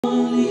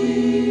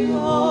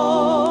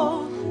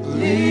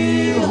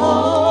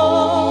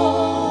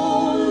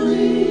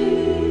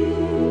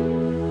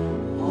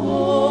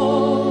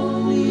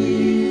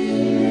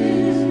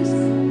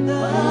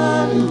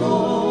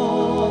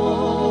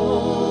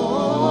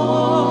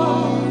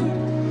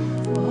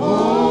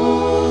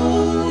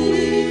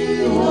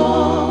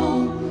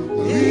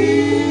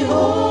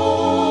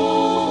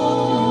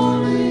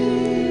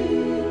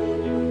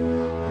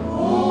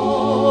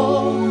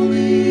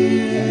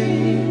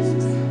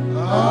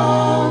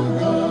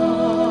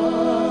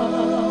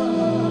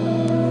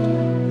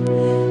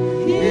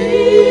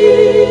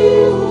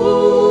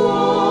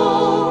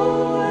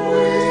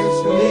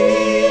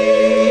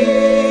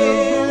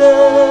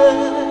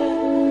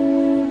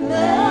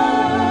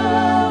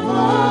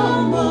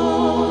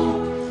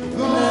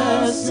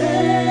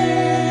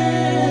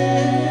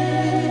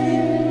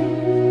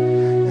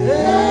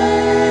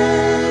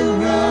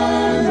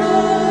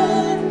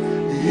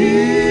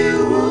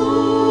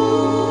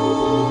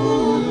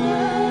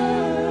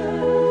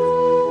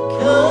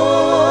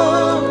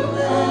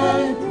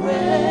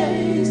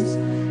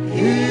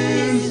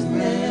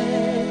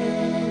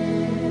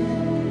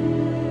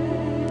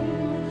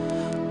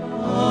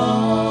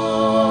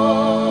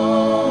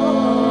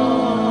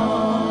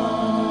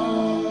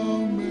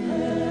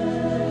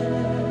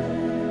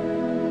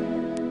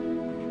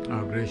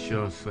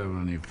gracious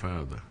Heavenly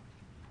Father,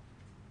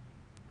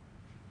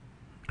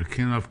 the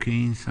King of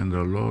Kings and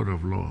the Lord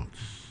of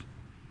Lords,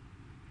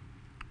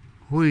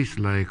 who is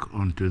like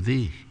unto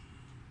thee?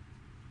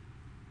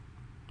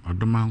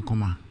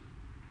 Odumankuma,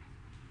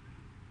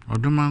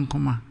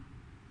 Odumankuma,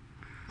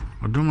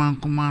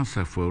 Odumankuma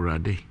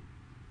Saforade.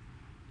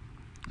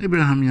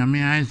 Abraham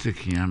yame, Isaac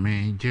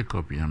yame,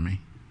 Jacob yame.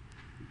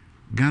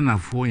 Ghana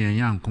for yan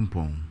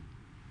yankumpon.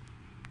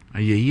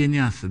 Aye ni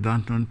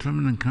asedanton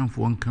terminal kan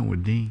for one kan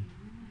within.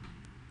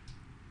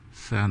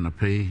 Sana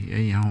pay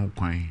yan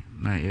kwan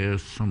na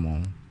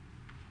sumo.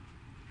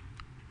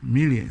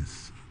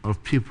 Millions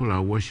of people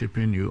are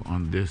worshiping you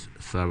on this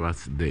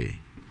Sabbath day.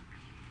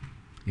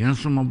 Yan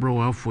sumo bro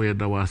wa for ya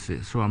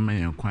dawase so amen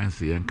yan kwan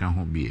se yan kan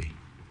ho bie.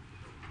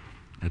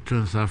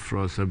 Eton sa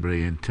fro sabre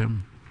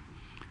yentem.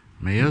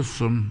 Me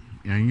yesum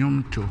yan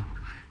yom to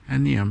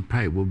ani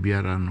empai bo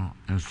biara no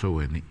enso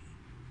wani.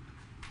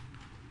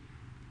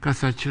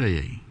 Kasa kire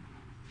ye.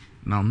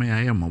 Na me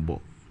aye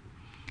mobo.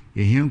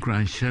 Ye hien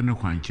kran hye ne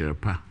kwan kire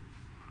pa.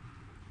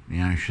 Me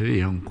anhwere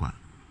ye nkwa.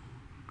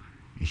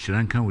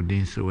 Nhyiran kan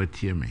wodin se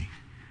watie me.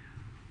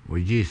 O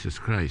Jesus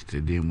Christ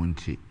de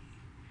munti.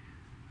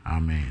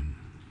 Amen.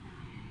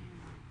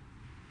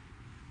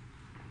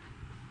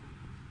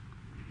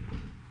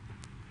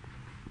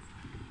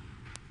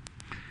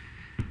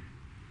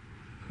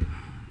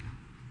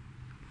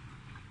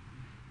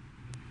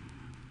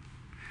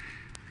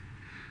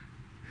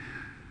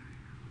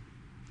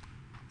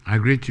 I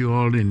greet you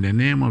all in the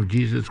name of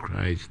Jesus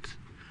Christ,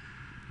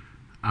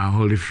 our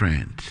holy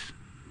friend,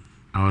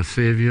 our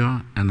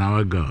Savior and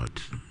our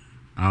God,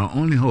 our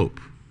only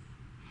hope.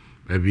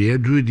 Baby, you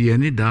drew the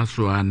any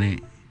daswane,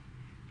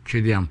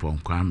 Chidian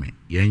Ponkwame,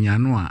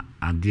 Yanyanua,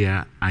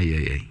 Adia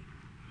Ayaye.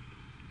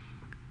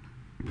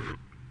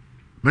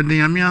 But the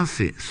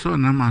Yamianse, so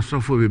Nama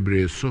Sofo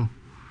Vibre, so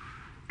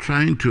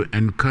trying to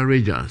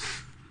encourage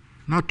us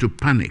not to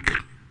panic,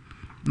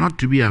 not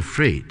to be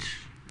afraid.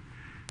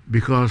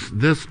 Because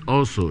this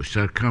also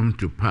shall come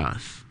to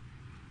pass.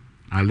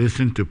 I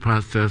listen to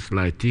pastors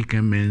like T.K.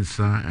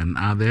 Mensah and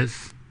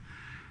others,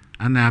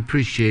 and I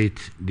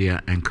appreciate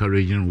their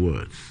encouraging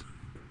words.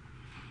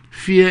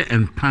 Fear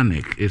and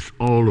panic is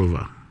all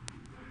over.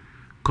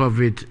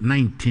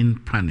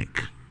 COVID-19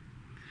 panic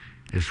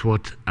is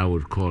what I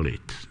would call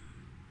it.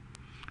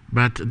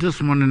 But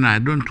this morning I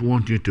don't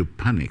want you to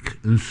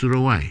panic.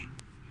 Nsuro why?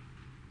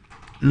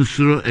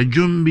 Nsuro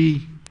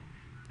ejumbi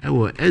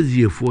ewo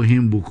ezie for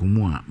him book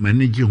mu a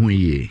manage ho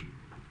ye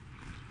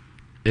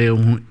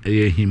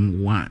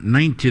him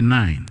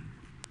 199.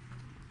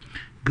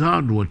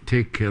 God will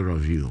take care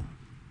of you.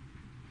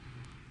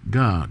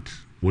 God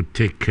will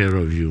take care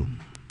of you.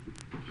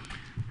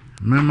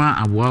 Mema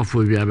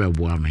aboafo bi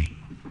abeboa me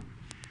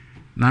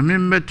na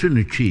membeto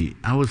no twi.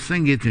 I will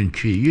sing it in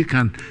twi. You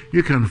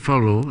can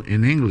follow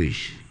in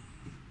English,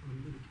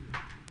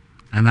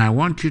 and I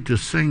want you to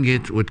sing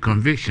it with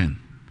conviction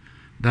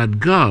that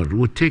God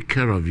will take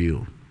care of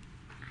you.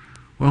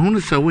 You are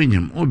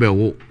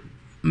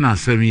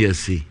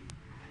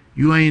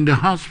in the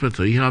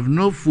hospital, you have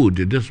no food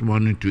this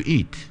morning to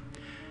eat.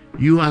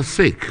 You are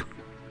sick.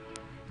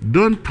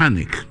 Don't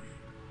panic.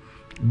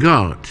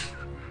 God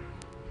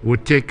will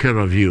take care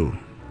of you.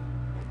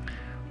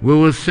 We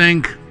will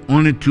sing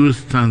only 2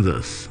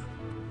 stanzas.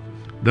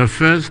 The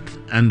first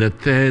and the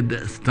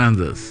third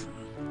stanzas.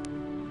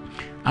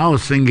 I will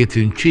sing it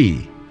in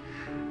Chi.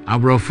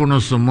 Abrofono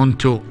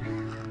Somonto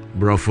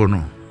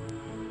Brofono.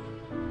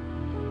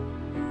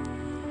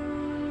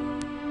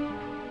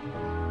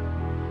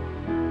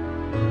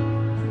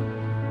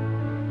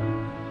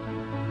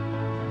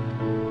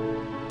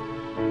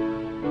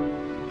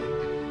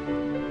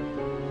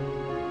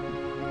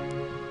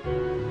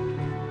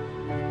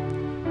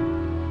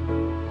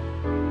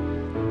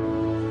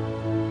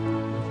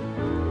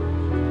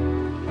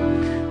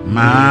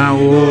 Ma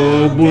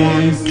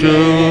ubuntu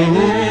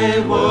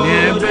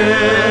nyebe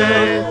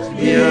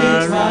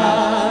yara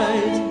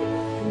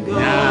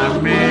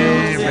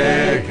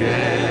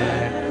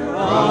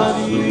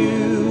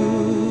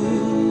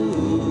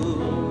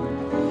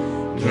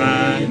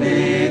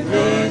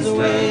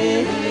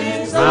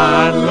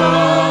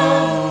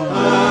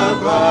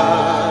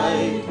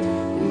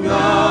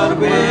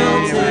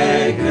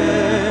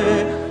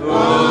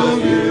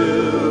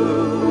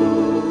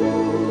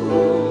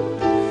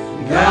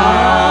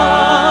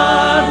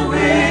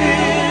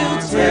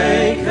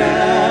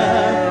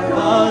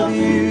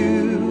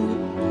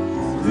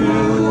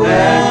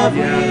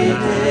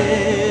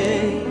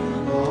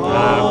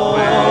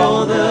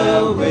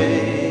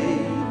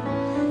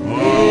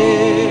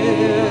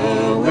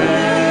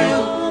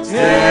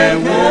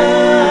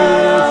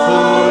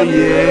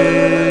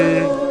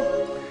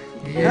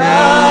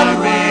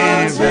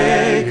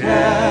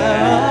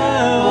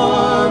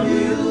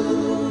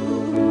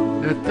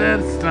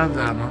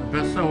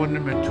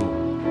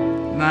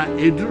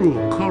Edru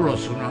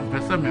chorus no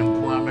pesa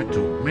menko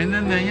ameto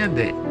menene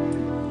yede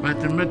but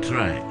me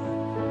try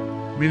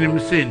minim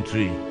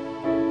century.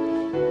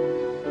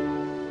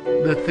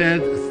 The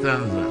third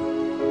stanza.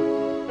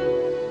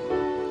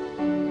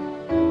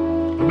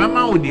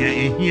 Mama would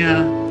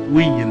hear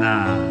winning.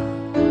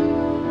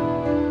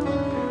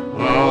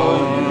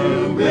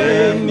 Oh,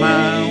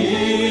 Mama,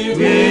 we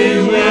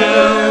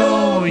will,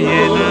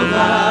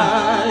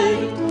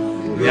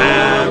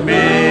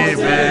 Yami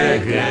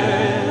Beke,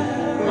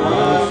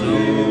 oh,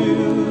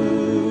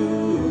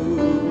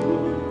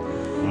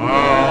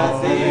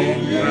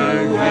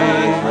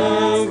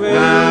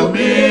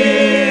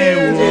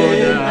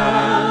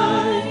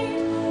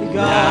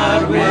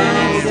 God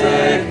will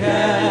take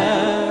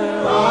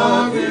care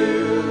of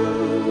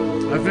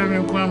you. I feel me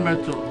come back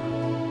to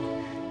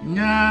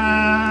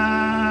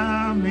Nyami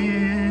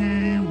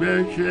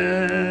Beke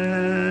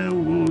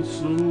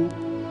Wusu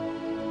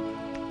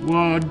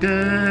Wode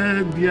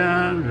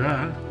Biara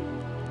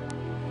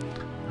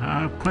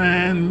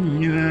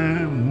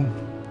Akwenyemu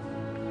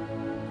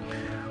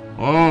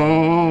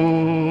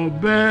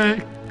Obe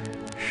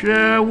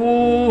Shewu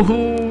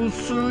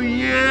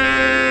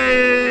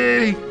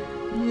Suye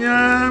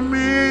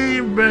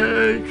Nyami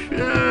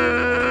Beke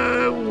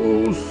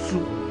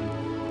Wusu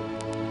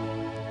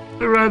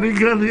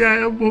Radical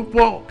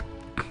Yapo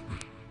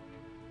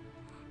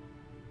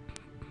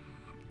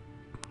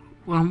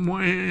one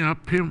way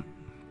up him.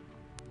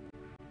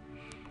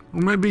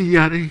 Maybe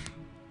Yari,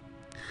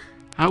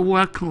 I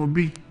work will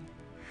be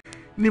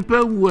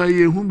Nipper who I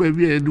whom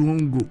baby I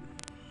don't go.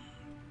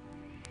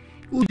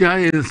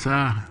 Uja,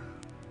 sir.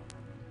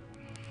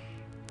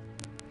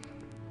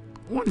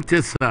 One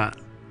test, sir.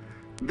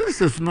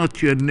 This is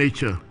not your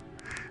nature.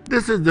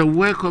 This is the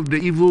work of the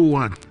evil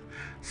one.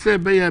 Say,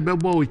 by a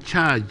babo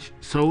charge,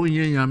 so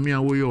ye yammy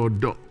away your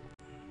dog.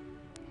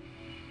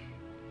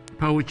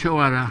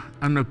 Pauchawara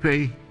and a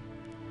pay.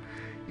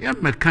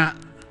 Yamaka.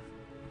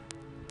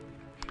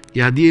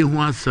 Yadi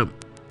wansam.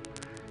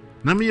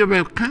 Nami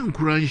yabe kan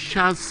kuran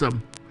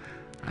shasam.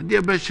 Adi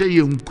yabe she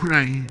yun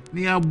kuran.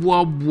 Ni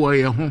abuwa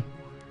ya hon.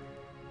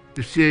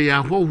 You see,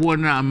 ya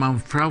na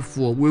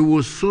amanfrafo. We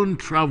will soon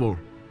travel.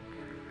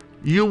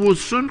 You will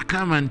soon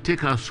come and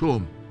take us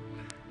home.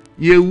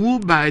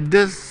 Ewoo by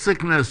this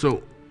sickness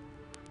so.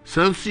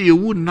 Since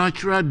Ewoo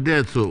natural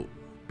death so.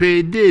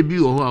 Pay day bi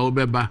o ha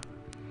obeba.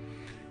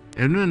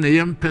 Enu na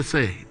yem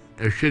pese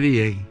ehwere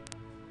yen.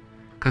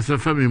 Kasa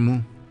fami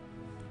mu.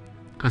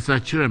 Kasa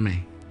chire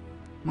me.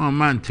 Mo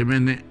man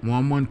temene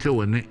mo monte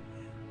wone.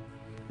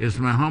 It's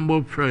my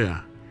humble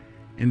prayer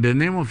in the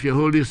name of your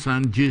holy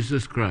son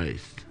Jesus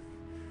Christ.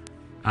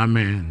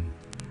 Amen.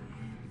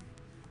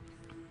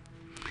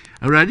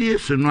 Already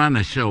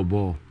Sunwana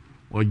Shelbo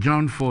or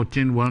John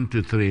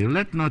 14:1-3.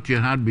 Let not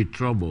your heart be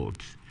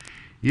troubled.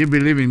 You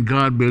believe in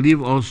God,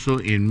 believe also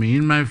in me.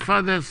 In my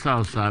Father's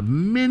house are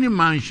many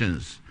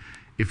mansions.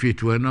 If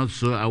it were not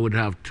so, I would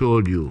have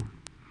told you.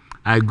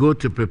 I go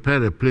to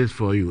prepare a place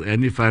for you.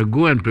 And if I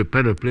go and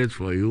prepare a place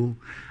for you,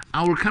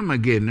 I will come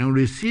again and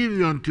receive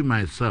you unto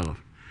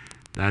myself,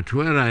 that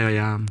where I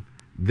am,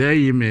 there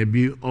ye may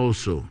be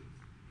also.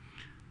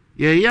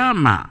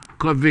 Yama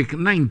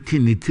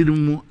COVID-19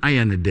 itirimu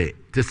ayanede.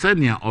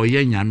 Tesania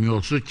oye nyame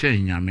oso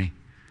chen nyame.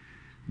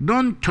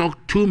 Don't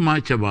talk too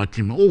much about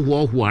him.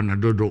 Oh, who na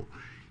dodo.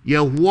 Ye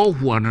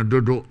who na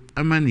dodo.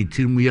 Amani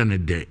itirimu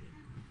yanede.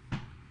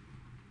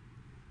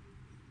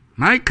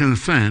 My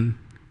concern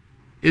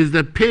is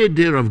the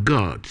payday of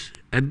God.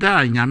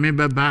 Eda nyame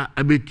baba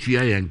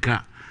abetua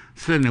yenka.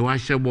 Sene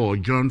washebo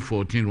John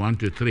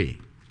 14:1-3.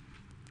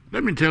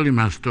 Let me tell you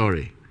my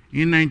story.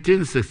 In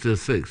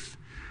 1966,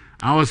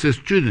 I was a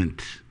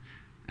student,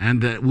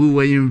 and we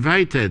were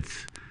invited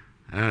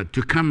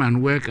to come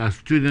and work as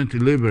student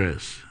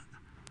laborers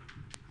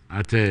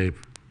at a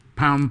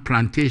palm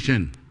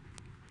plantation.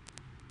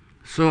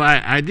 So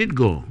I did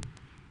go.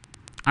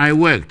 I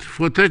worked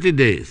for 30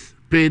 days.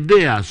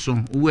 Payday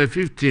aso, we were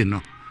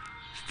 15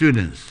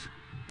 students.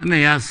 And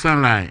I asked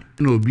sunlight,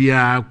 no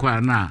bia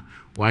kwa na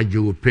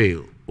waju pay.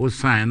 O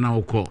sign na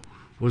oko.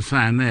 O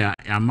sign na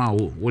yama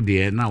o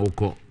de na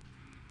oko.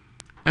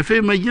 Efe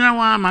imagine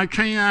wa ma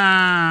twen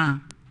a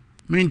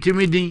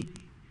mintimidi.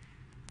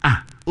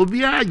 Ah, obi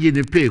aje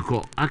de pay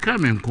ko aka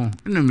menko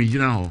na me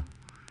gina ho.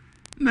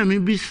 Na me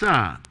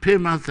bisa pay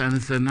master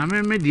and say na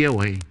me de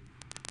we.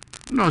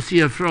 No see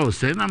a fro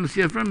say na me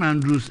see a friend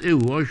Andrews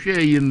Ewoo o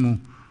hwe yin mu.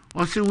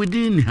 O say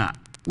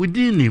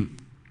within him.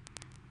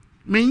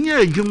 Menye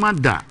adwuma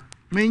da,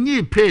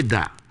 menye pay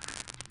da.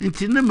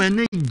 Nti na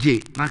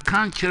manage na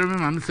kan kire me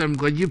ma nsem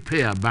goji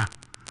pay aba.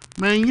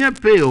 Menye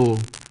pay o,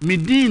 me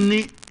din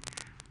ni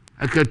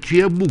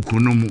akatua book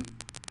no mu.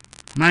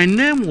 My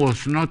name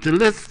was not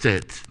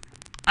listed.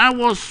 I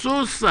was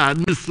so sad,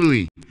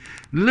 Missouri.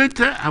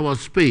 Later I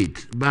was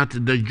paid,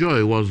 but the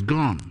joy was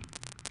gone.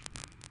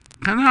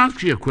 Can I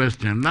ask you a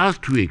question?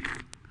 Last week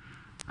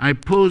I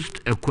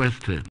posed a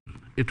question.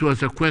 It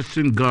was a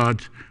question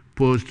God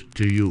posed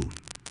to you.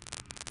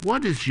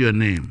 What is your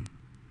name?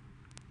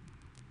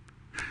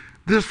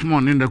 This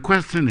morning the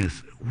question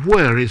is,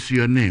 where is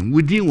your name?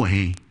 Within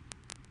wahi.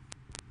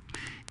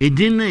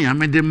 Edine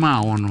yamede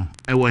ma wono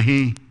e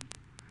wahi.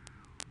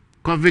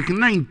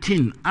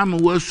 COVID-19 am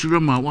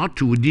wasurama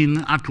watu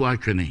within atu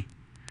atwene.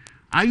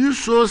 Are you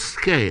so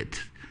scared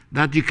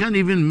that you can't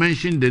even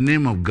mention the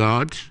name of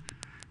God,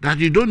 that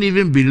you don't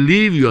even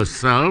believe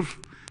yourself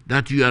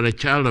that you are a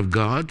child of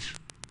God.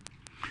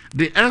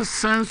 The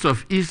essence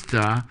of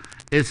Easter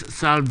is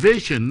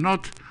salvation,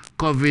 not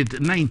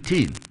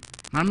COVID-19.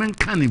 Amen.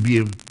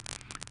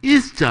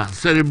 Easter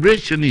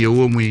celebration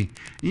yewomi,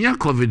 yeah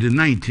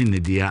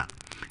COVID-19 dia.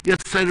 You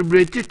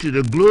celebrated to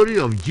the glory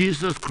of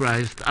Jesus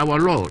Christ, our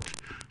Lord.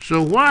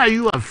 So why are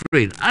you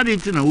afraid? I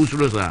didn't know who's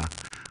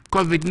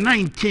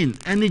COVID-19,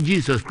 any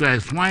Jesus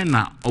Christ, why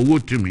not? Or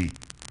what to me?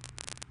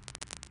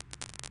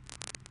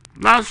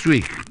 Last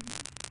week,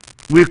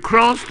 we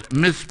crossed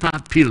Mizpah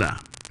Pillar,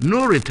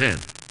 no return.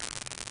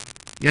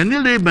 We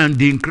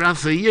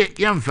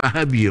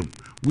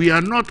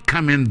are not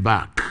coming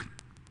back.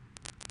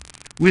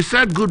 We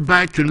said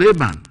goodbye to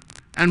Laban.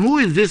 And who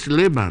is this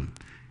Laban?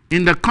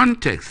 In the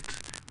context,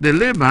 the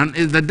Laban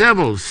is the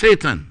devil,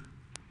 Satan.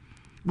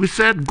 We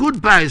said,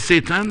 goodbye,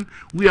 Satan.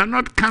 We are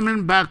not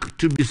coming back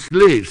to be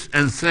slaves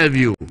and serve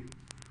you.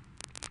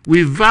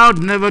 We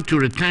vowed never to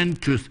return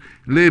to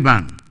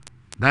Laban.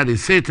 That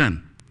is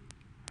Satan.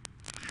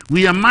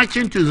 We are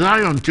marching to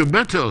Zion, to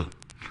Bethel,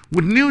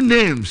 with new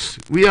names.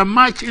 We are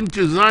marching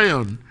to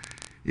Zion.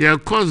 Yeah,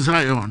 called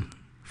Zion.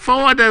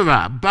 Forward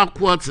ever,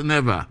 backwards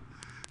never.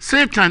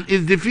 Satan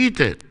is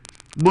defeated.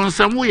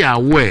 Bonsamu ya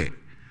aware.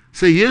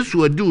 Say, yes,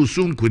 we do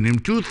soon kunim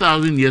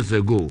 2,000 years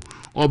ago.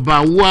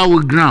 Oba wow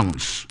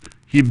grounds.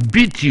 He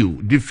beat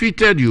you,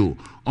 defeated you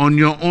on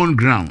your own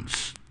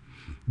grounds.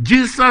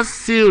 Jesus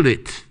sealed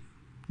it.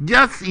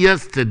 Just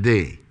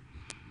yesterday,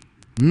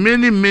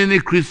 many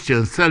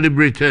Christians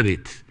celebrated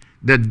it.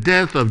 The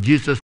death of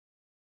Jesus.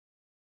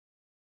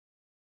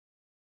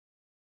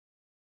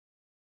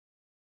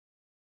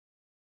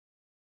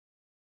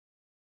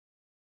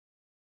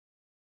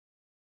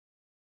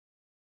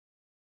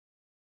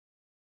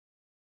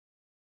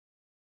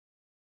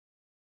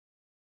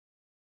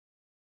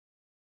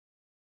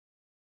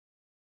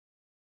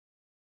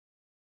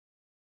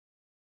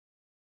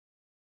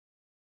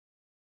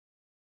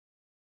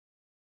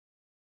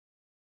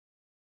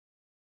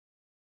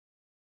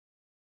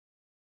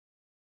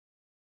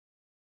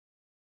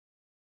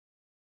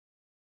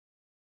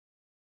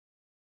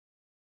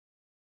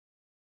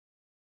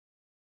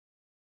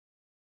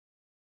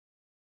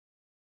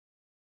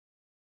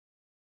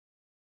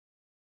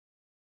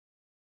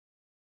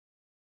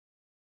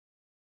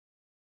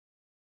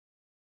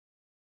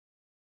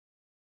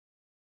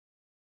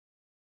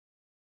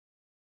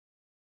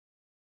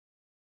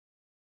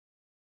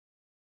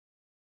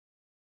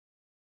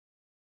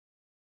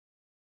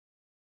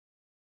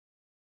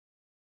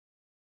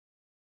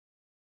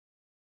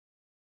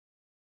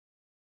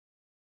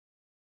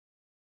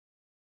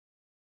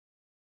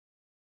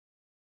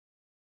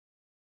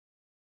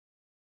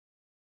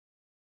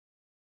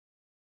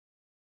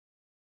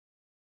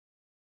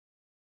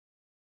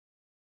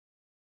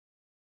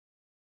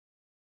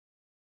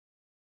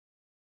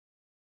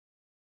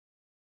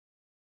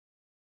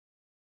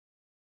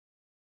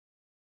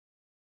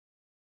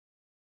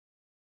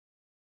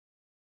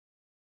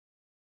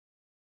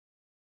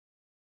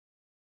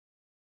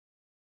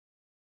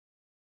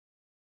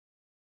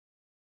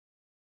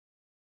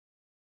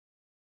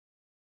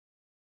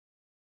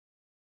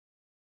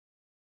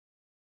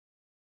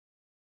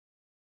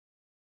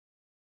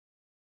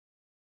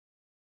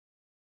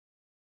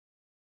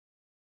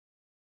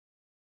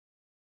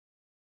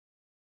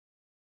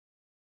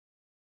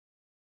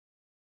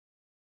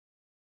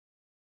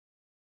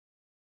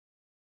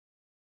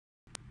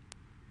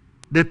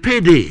 The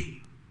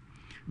payday,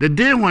 the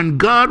day when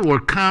God will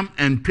come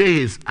and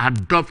pay his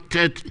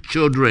adopted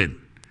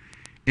children.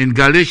 In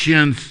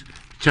Galatians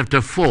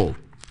chapter 4,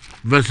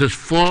 verses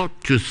 4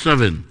 to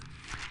 7.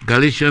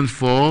 Galatians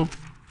 4,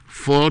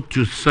 4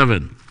 to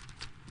 7.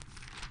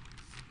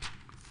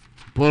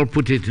 Paul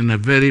put it in a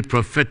very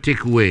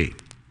prophetic way.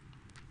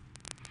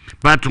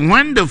 But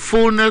when the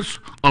fullness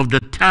of the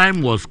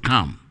time was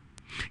come,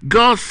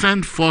 God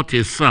sent forth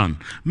his Son,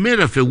 made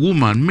of a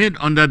woman, made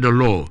under the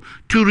law,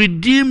 to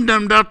redeem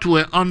them that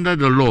were under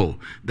the law,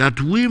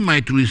 that we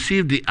might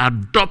receive the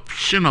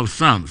adoption of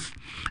sons.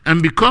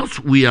 And because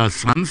we are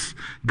sons,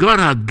 God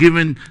hath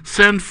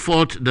sent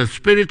forth the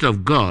Spirit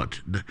of God,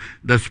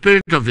 the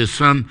Spirit of his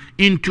Son,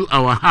 into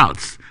our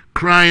hearts,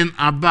 crying,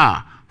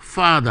 Abba,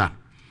 Father.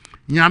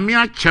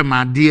 Nyamia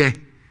chemadie,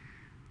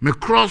 me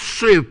cross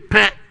so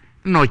pe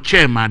no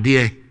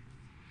chemadie.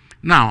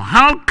 Now,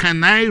 how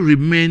can I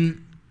remain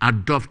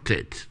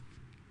adopted?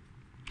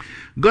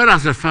 God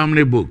has a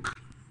family book.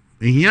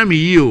 Hear me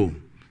you,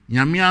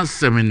 Nyamia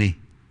semeni.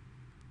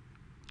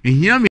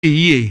 Hear me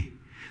ye.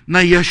 Now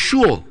you're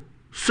sure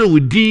so we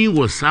deal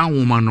with some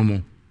woman no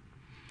more.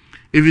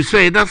 If you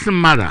say it doesn't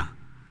matter,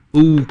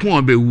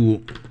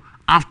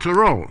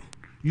 after all,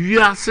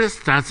 you are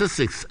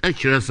statistics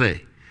actually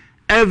say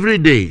every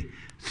day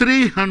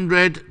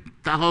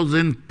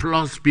 300,000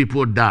 plus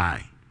people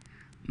die,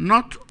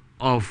 not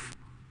of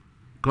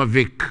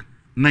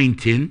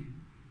COVID-19.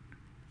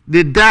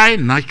 They die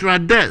natural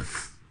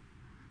death.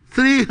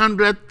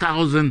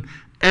 300,000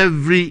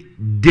 every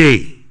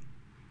day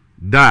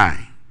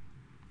die.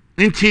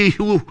 Inti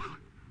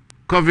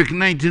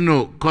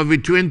COVID-19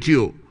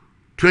 COVID-20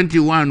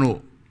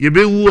 21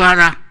 yebe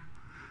wuara.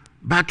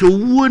 But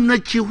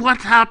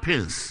what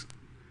happens?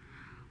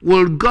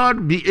 Will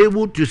God be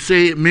able to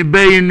say,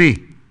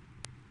 me?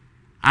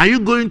 Are you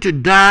going to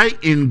die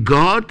in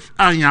God?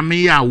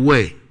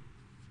 Way.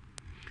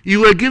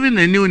 You were given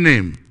a new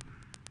name,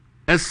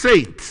 a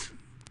saint.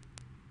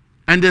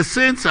 And the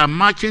saints are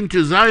marching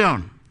to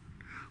Zion.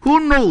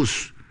 Who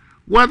knows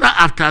whether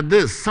after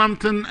this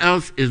something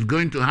else is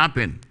going to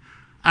happen?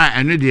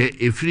 I know the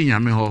ifri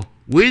nyame ho.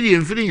 We the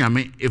ifri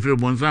nyame ifri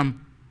bonsam.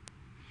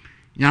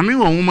 Nyame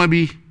wo woma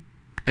bi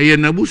eye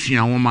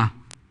nabusua woma.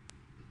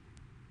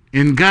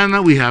 In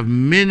Ghana we have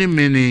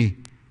many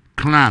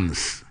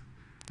clans.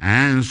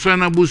 And so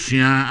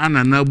nabusia,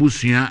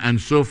 ananabusia, and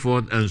so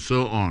forth and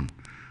so on.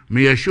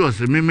 Me assure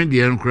se me the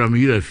enkram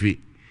yirafi.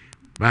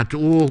 But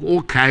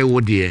kai wo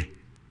de.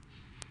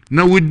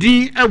 Now we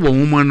din e wo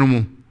woma no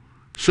mo.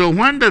 So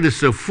when there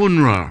is a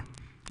funeral,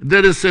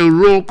 there is a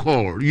roll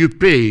call. You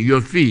pay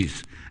your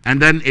fees,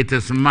 and then it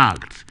is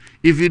marked.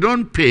 If you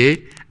don't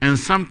pay and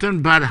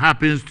something bad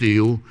happens to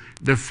you,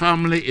 the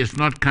family is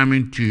not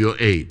coming to your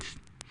aid.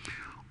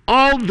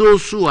 All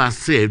those who are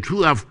saved,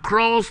 who have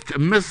crossed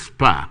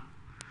Mizpah,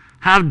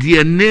 have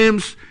their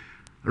names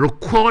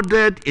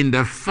recorded in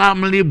the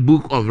family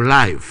book of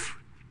life.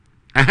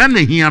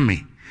 Hear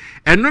me.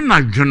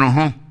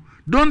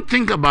 Don't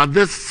think about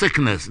this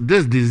sickness,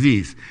 this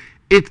disease.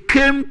 It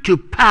came to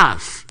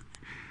pass.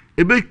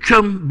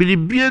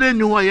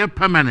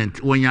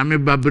 Permanent when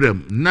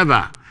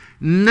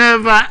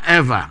never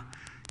ever.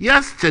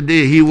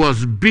 Yesterday he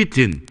was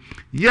beaten.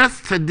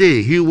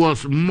 Yesterday he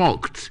was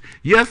mocked.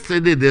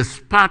 Yesterday they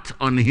spat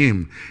on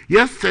him.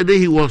 Yesterday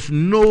he was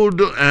nailed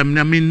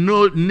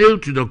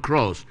to the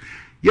cross.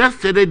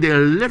 Yesterday they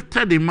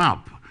lifted him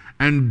up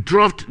and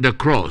dropped the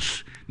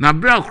cross. Now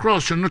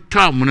cross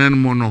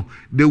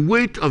the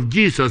weight of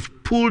Jesus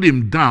pulled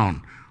him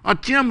down.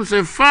 Otiam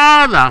said,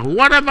 Father,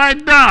 what have I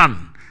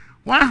done?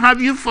 Why have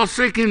you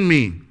forsaken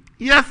me?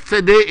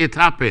 Yesterday it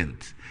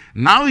happened.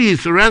 Now he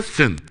is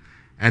resting.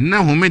 And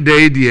now home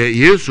day dear,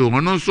 yes, so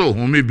so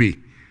home be.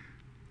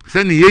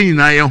 Send ye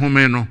na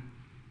home no.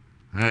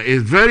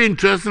 It's very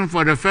interesting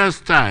for the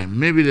first time,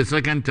 maybe the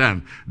second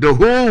time. The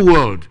whole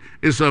world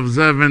is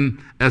observing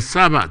a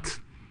Sabbath.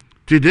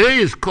 Today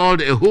is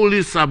called a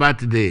holy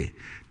Sabbath day.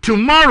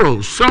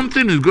 Tomorrow,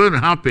 something is going to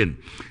happen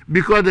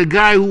because the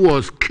guy who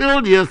was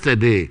killed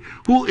yesterday,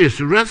 who is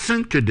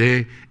resting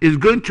today, is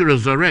going to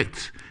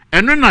resurrect.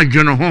 And then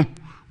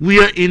we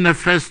are in a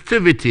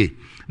festivity.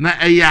 Na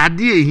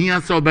ayadi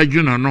here so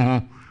bajuno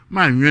no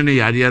man yene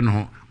yade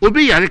no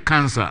obi yare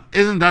cancer.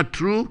 Isn't that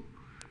true?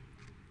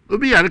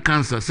 Obi yare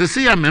cancer. Say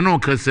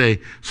say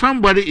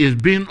somebody is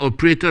being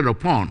operated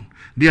upon.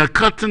 They are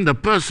cutting the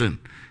person,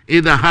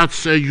 either heart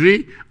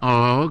surgery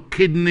or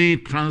kidney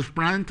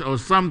transplant or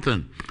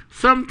something.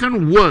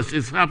 Something worse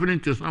is happening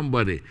to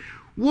somebody.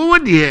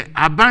 What would you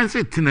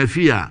abanse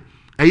tinafia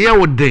a year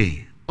or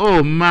day?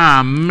 Oh,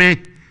 me.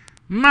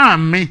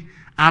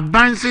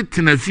 Abanse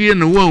tinafia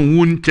no one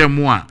wound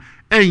temwa,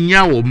 and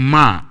yaw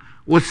ma,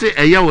 was say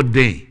a yaw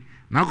day.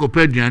 Now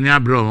compared to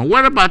bro.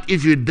 What about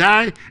if you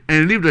die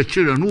and leave the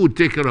children? Who will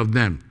take care of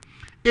them?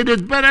 It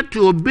is better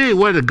to obey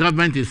what the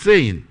government is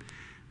saying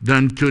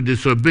than to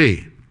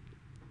disobey.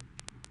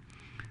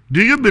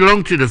 Do you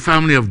belong to the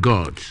family of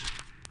God?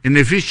 In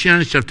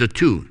Ephesians chapter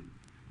 2,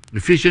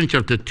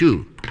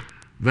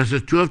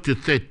 verses 12 to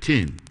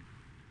 13,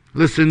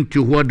 listen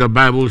to what the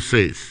Bible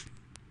says.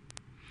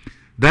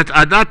 That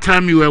at that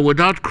time you were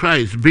without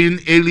Christ, being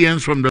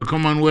aliens from the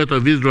commonwealth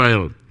of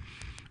Israel,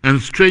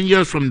 and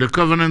strangers from the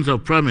covenants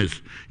of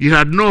promise. You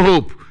had no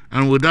hope,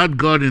 and without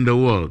God in the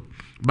world.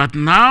 But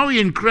now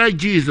in Christ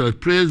Jesus,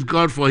 praise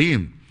God for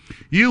him.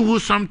 You who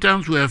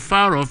sometimes were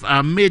far off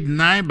are made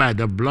nigh by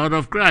the blood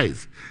of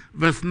Christ.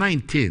 Verse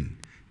 19.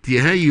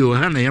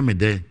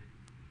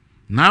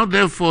 Now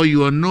therefore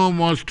you are no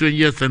more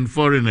strangers and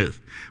foreigners,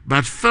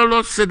 but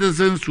fellow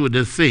citizens with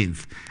the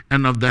saints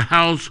and of the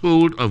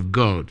household of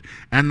God,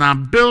 and are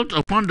built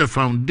upon the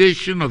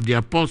foundation of the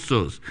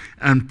apostles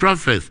and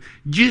prophets,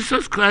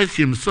 Jesus Christ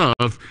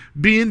himself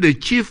being the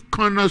chief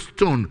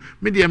cornerstone.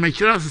 Media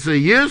mechira say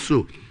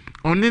yesu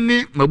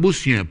onini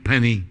mabusia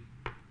penny.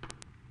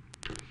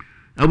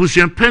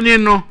 Abusia penny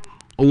no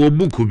owo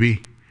buku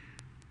bi.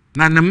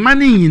 Na the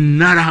money in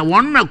Nara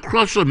one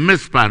across of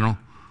Mizpah no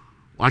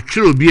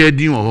wachiro bi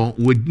adin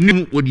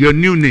with your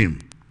new name.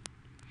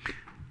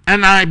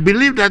 And I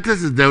believe that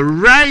this is the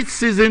right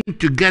season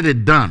to get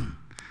it done.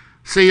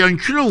 Say you're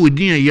chiro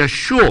within, you're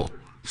sure.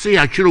 Say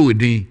you're chiro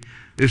within.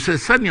 If say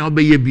suddenly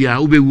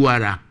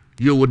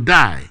you will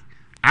die.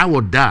 I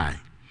will die.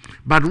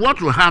 But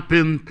what will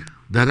happen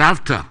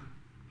thereafter?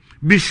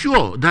 Be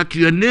sure that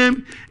your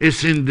name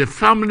is in the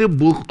family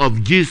book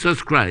of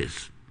Jesus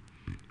Christ.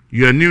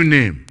 Your new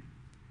name.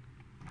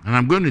 And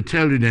I'm going to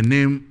tell you the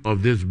name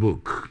of this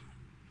book.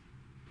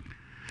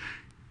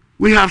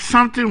 We have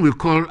something we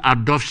call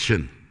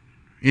adoption.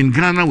 In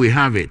Ghana we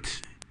have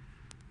it.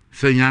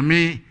 So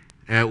nyame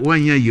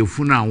when ye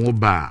yefuna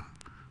woba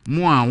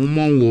Moa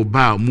woman wo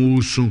ba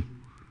musu.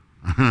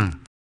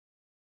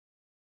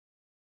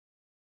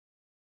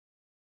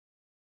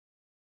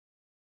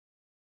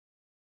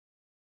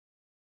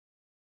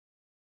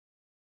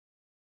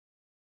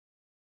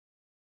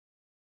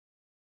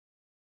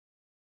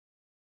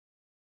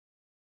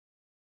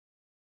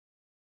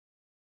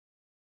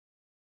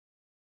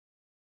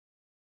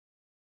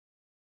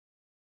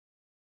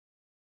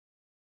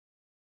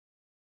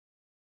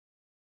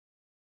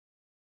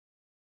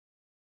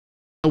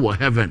 Our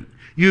heaven.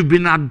 You've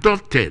been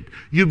adopted.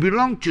 You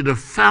belong to the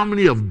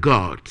family of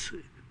God.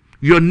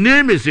 Your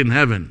name is in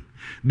heaven.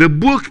 The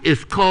book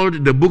is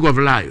called the Book of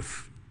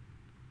Life.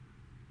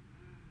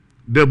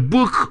 The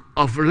Book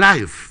of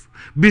Life.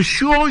 Be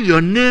sure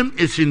your name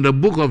is in the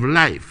Book of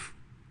Life.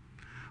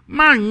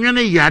 Man,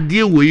 yene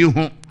yadie we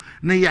ho.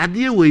 Na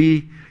yadie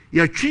we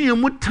ya twenye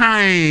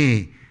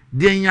mutai.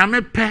 De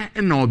nyame pe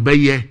na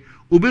obeye.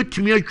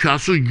 Obetumi atwa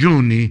so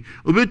June,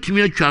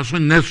 obetumi atwa so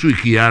next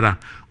week yara.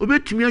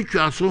 Obetumi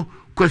atwa so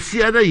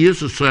kwasiada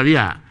Yesu sori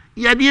a.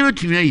 Yade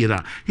betumi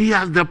ayira. He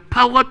has the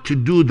power to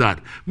do that.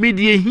 Me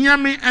de hia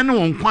me ene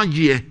won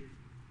kwagye.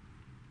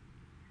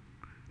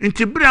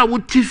 Nti bra wo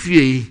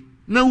tifie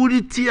na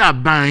wuri ti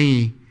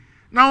aban.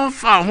 Na wo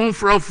fa ho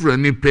frofro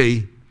ni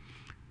pay.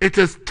 It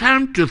is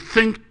time to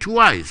think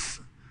twice.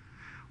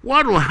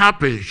 What will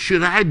happen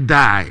should I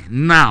die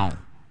now?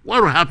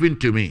 What will happen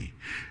to me?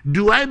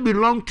 Do I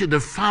belong to the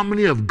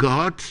family of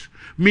God?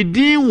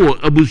 Midi wo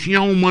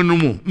abusuya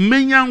umanumu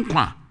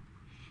menyankwa.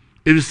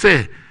 It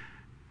say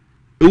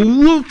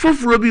Ewoo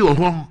foforo bi wo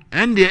ho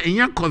and the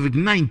enya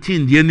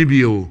COVID-19 de ni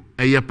bi o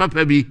eye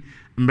papa bi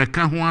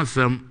mbeka ho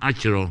asem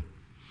akiro.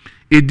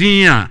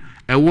 Edin a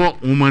ewo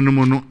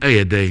umanumu no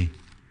eye den.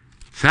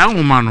 Sa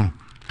homa no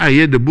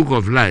aye the Book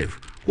of Life.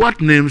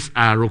 What names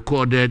are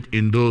recorded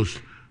in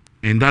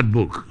that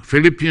book?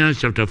 Philippians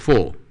chapter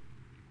 4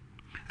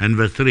 and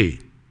verse 3.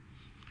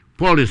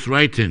 Paul is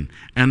writing,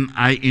 and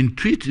I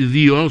entreat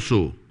thee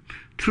also,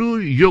 through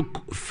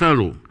yoke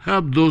fellow,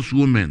 help those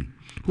women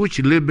which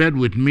labored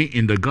with me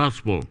in the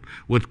gospel,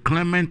 with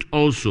Clement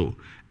also,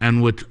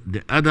 and with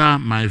the other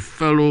my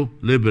fellow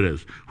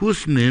laborers,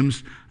 whose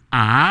names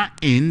are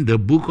in the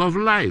book of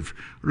life.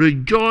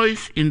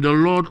 Rejoice in the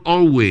Lord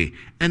always.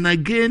 And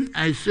again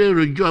I say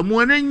rejoice.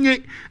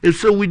 If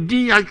so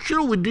within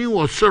actually within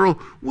was sorrow,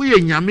 we are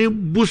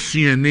nyame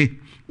busiene,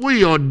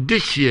 we are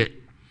this year.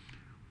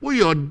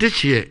 We are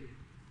this year.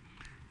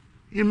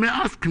 You may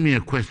ask me a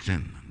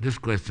question. This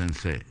question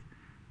say,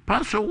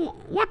 Pastor,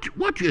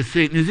 what you're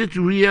saying, is it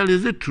real?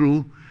 Is it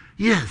true?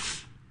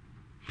 Yes.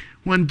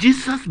 When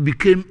Jesus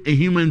became a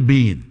human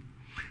being,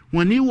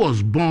 when he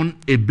was born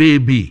a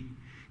baby,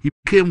 he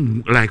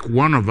became like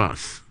one of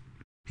us.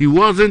 He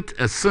wasn't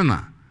a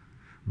sinner,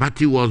 but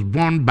he was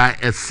born by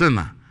a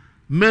sinner.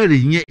 Mary,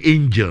 ye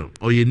angel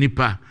or ye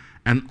nipa,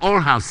 and all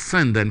have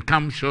sinned and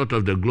come short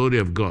of the glory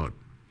of God.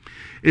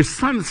 If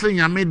son say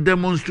yame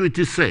demonstrate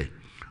say,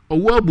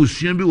 owo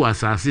abusuan bi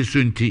wasase so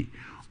nti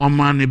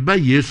omane ba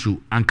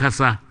Yesu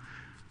ankasa.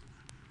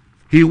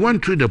 He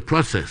went through the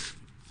process.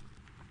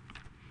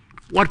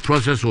 What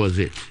process was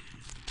it?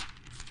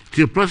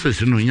 The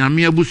process no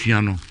yame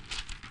abusuan no.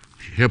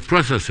 Her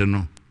process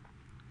no.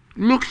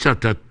 Luke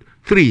chapter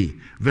 3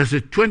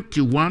 verses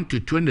 21 to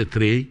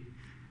 23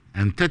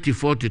 and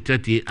 34 to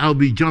 38. I'll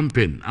be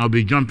jumping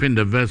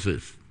the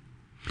verses.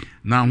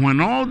 Now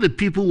when all the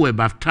people were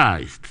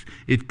baptized,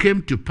 it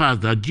came to pass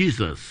that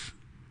Jesus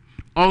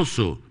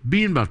also,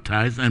 being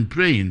baptized and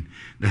praying,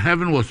 the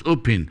heaven was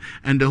opened,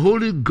 and the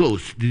Holy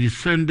Ghost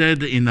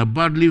descended in a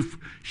bodily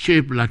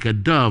shape like a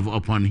dove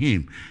upon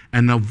him,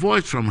 and a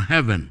voice from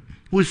heaven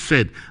which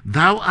said,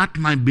 Thou art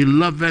my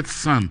beloved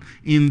Son,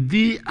 in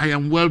thee I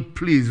am well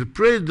pleased.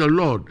 Praise the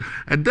Lord.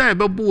 And then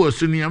Babu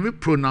was me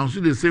pronounce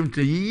the same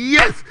thing.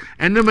 Yes,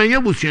 and then my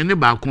yabusiane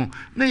bakon.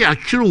 Na ya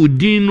chiro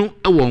dino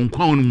e won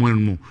kwa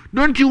onmu.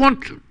 Don't you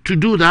want to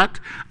do that?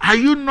 Are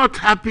you not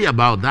happy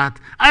about that?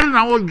 I don't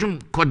know what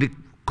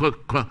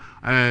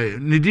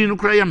nidino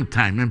kra yam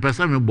time and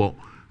pesa me bo.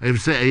 If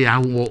say ya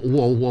wo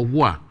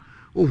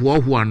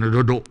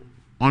no do.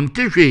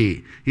 Until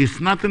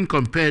he's nothing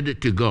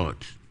compared to God.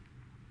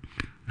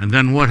 And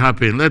then what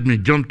happened? Let me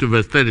jump to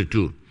verse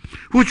 32.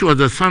 Which was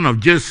the son of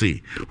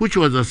Jesse, which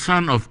was the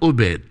son of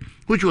Obed,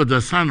 which was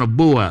the son of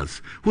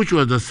Boaz, which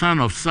was the son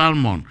of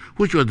Salmon,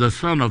 which was the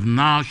son of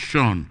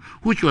Nahshon,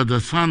 which was the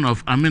son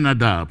of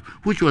Aminadab,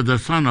 which was the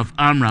son of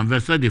Amram,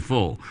 verse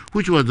 34,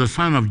 which was the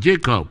son of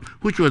Jacob,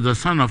 which was the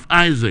son of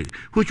Isaac,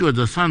 which was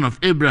the son of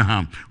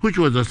Abraham, which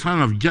was the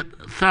son of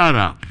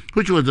Sarah,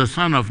 which was the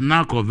son of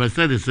Nahor, verse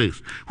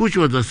 36, which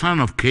was the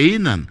son of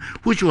Canaan,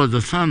 which was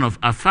the son of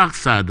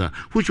Arphaxad,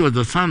 which was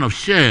the son of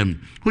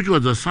Shem, which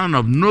was the son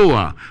of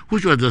Noah,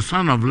 which was the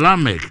son of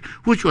Lamech,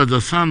 which was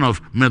the son of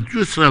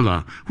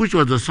Methuselah, which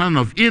was the son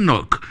of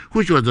Enoch,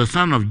 which was the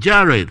son of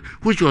Jared,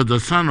 which was the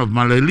son of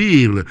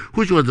Malaleel,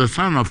 which was the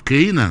son of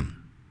Canaan,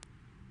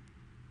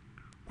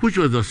 which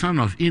was the son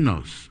of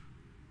Enos,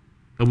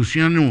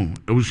 Abusiana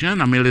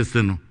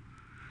Melesteno,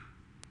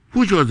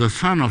 which was the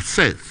son of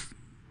Seth,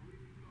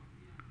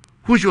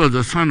 which was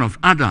the son of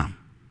Adam,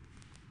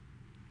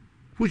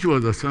 which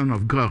was the Son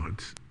of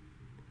God.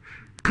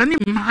 Can you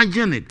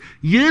imagine it?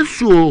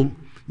 Yesu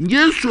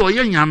ye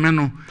nyame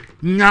no,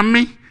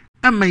 nyame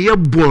ema ye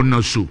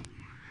born so.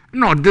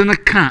 No dene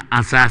kan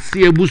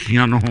asase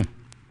abusua no ho.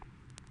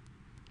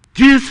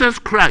 Jesus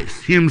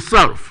Christ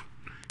himself,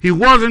 he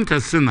wasn't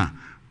a sinner,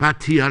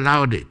 but he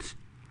allowed it.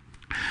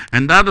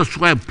 And that is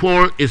why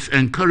Paul is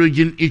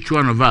encouraging each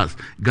one of us.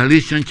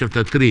 Galatians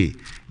chapter 3,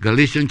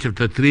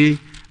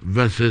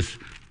 verses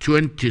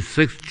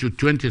 26 to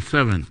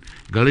 27.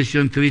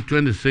 Galatians 3,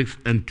 26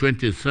 and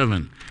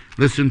 27.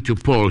 Listen to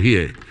Paul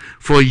here.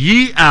 For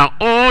ye are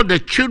all the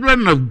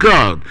children of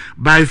God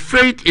by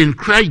faith in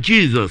Christ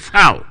Jesus.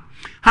 How?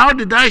 How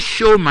did I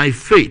show my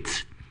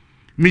faith?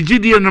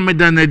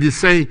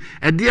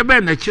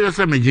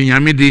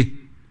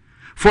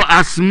 For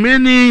as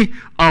many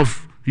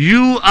of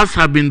you as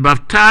have been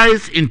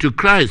baptized into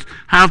Christ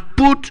have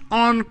put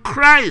on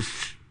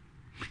Christ.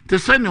 You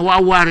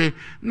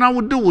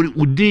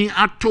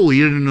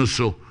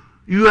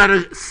are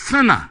a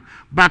sinner,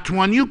 but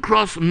when you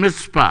cross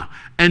Mizpah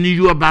and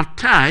you are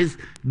baptized,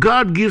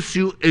 God gives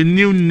you a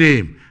new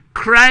name,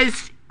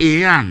 Christ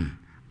Ian.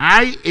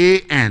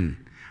 I-A-N.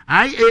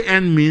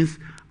 I-A-N means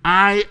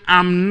I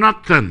am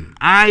nothing.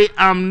 I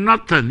am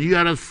nothing. You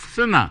are a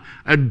sinner,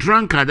 a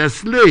drunkard, a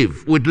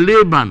slave with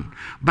Laban.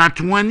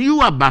 But when you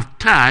are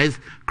baptized,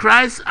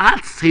 Christ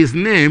adds his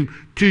name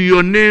to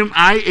your name,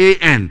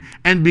 I-A-N,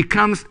 and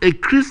becomes a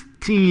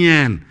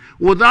Christian.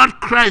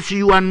 Without Christ,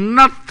 you are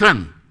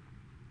nothing.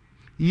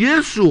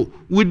 Yesu,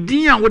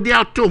 within what they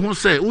are told who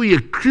say, we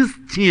are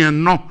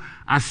Christian, no,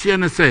 as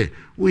Siena say,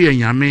 we are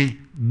Yame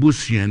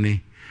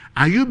Busiane.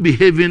 Are you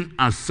behaving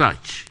as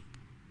such?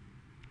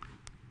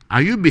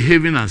 Are you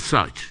behaving as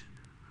such?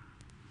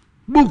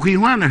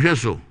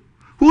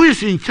 Who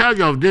is in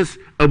charge of this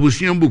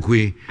Abusian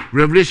Bukwi?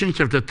 Revelation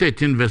chapter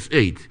 13, verse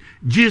 8.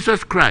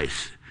 Jesus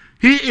Christ.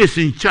 He is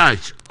in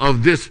charge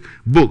of this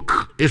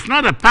book. It's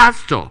not a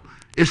pastor.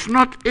 It's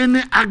not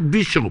any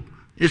archbishop.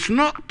 It's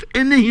not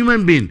any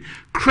human being.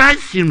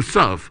 Christ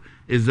himself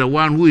is the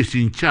one who is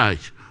in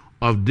charge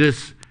of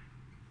this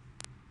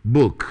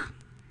book.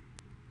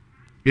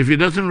 If he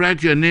doesn't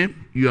write your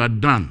name, you are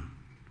done.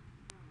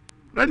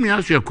 Let me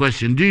ask you a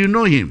question. Do you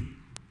know him?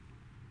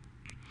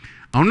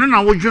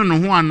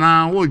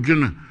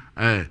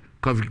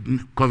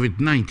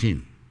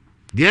 COVID-19.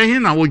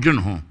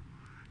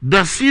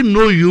 Does he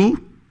know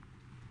you?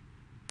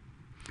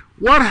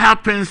 What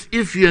happens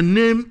if your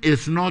name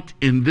is not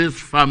in this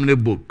family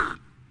book?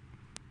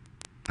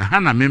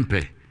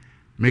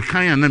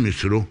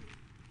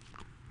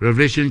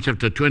 Revelation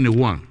chapter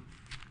 21,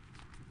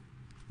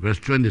 verse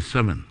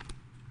 27.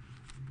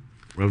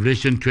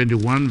 Revelation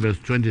 21, verse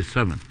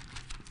 27.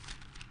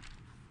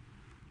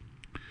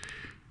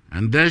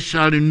 And there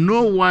shall in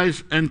no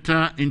wise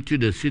enter into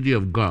the city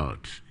of God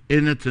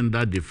anything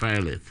that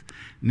defileth,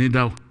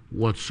 neither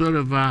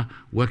whatsoever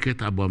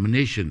worketh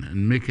abomination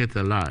and maketh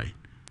a lie,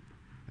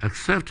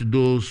 except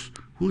those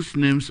whose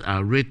names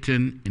are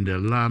written in the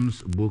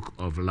Lamb's book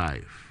of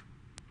life.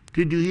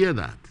 Did you hear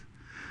that?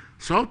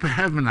 So up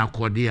heaven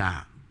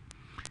akodia.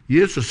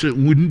 Jesus said,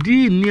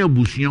 "Wundi ni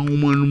abusuan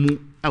woman mu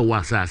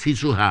awasase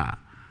so ha."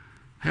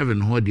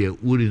 Heaven ho de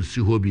wouldn't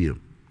see ho bi.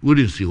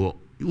 Wouldn't see ho.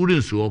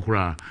 Wouldn't see ho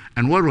kra.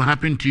 And what will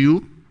happen to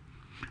you?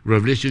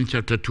 Revelation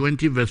chapter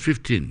 20 verse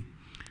 15.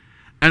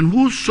 And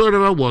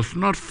whosoever was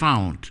not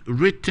found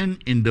written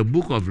in the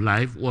book of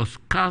life was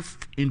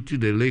cast into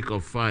the lake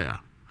of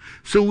fire.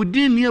 So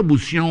within near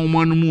Busian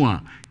woman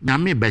mua,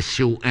 Yame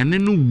Basho, and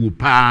then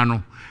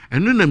Wupano,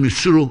 and then a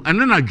Misuro,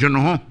 and then a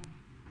Jono.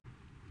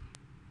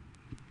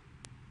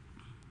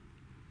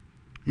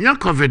 Ya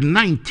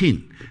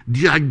COVID-19,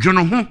 dear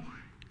Jono,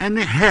 and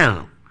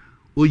hell,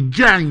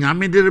 Ujan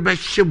Yame de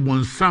Bashib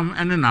one some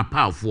and then a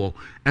powerful,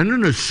 and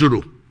then a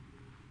Suru.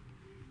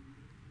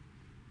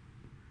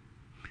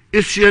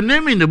 Is your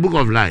name in the book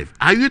of life?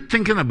 Are you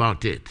thinking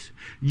about it?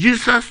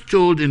 Jesus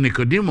told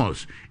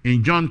Nicodemus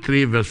in John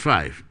 3 verse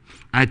 5,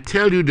 I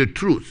tell you the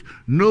truth,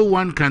 no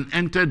one can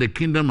enter the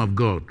kingdom of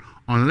God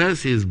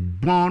unless he is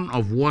born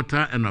of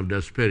water and of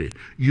the Spirit.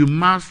 You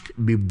must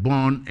be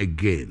born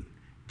again.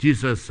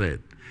 Jesus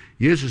said,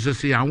 Jesus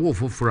says, there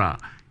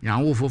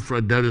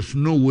is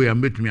no way I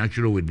met me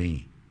actually with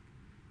me.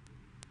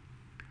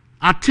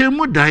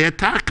 Atemuda,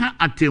 yataka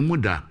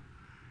atemuda.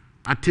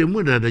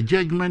 Atemuda, the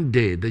judgment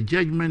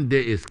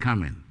day is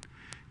coming.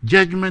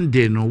 Judgment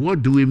day, now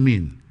what do we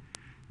mean?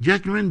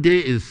 Judgment day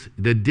is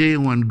the day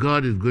when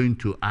God is going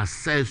to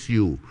assess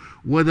you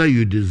whether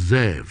you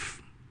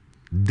deserve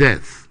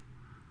death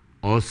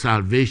or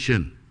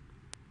salvation.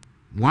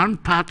 One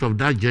part of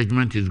that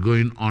judgment is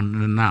going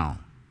on now.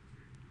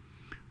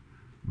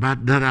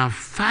 But there are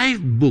 4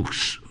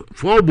 books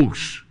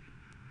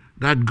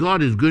that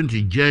God is going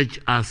to judge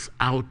us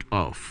out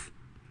of.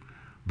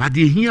 But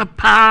you hear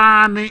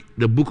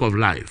the book of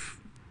life.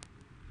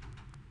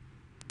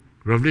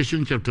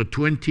 Revelation chapter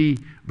 20,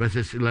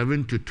 verses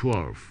 11 to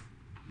 12.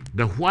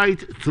 The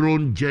white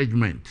throne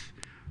judgment.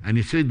 And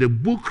he said the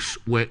books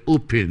were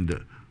opened.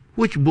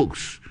 Which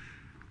books?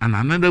 and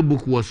another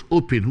book was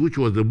opened, which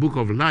was the book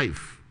of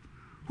life.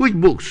 Which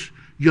books?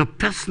 Your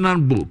personal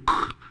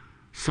book.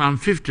 Psalm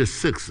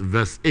 56,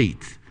 verse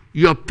 8.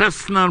 Your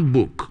personal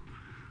book.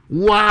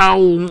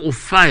 Wow,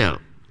 fire.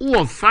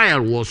 Oh,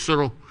 fire was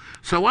sorrow.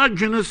 So what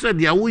Jonah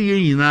said, you're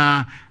wasting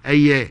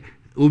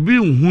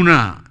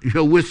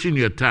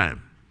your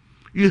time.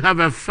 You have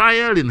a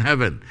fire in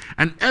heaven,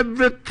 and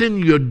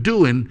everything you're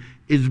doing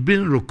is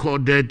being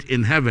recorded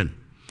in heaven.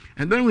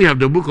 And then we have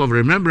the book of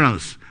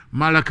remembrance,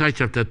 Malachi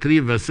chapter 3,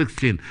 verse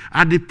 16.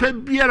 In the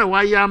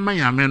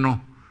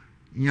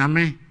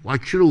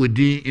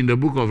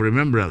book of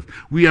remembrance.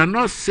 We are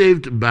not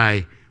saved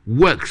by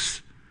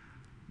works,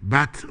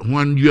 but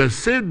when you are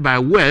saved by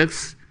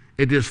works,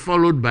 it is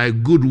followed by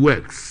good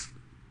works.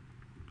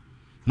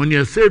 When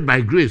you are saved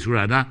by grace,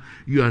 rather,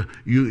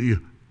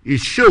 it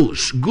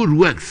shows good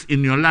works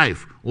in your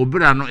life. In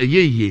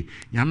the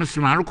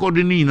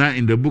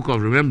book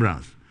of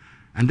remembrance.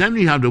 And then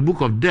you have the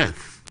book of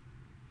death.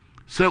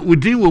 So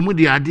within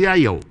the idea,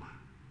 you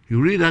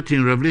read that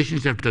in Revelation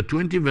chapter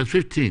 20, verse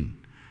 15.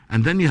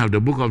 And then you have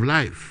the book of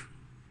life.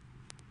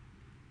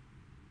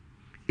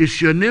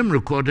 Is your name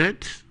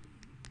recorded?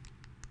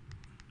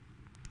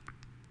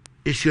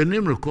 Is your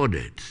name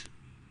recorded?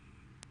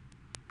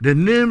 The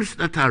names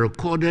that are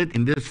recorded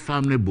in this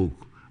family book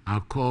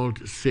are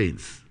called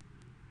saints.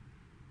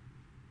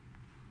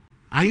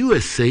 Are you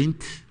a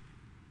saint?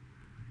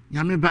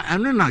 Not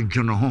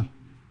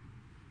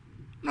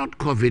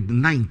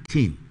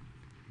COVID-19.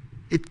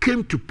 It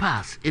came to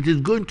pass. It is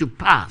going to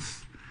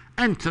pass.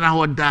 It's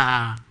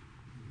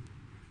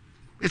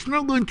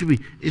not going to be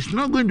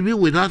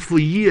with us for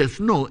years.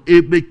 No,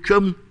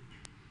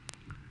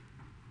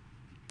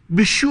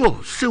 be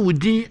sure. Say we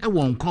didn't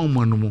won't come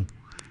no more.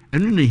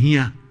 And in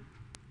here.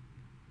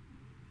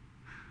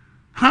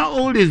 How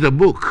old is the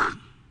book?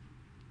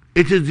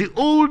 It is the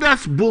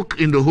oldest book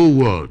in the whole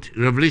world.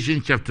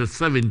 Revelation chapter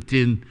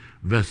 17,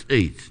 verse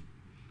 8.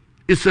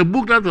 It's a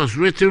book that was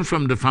written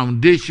from the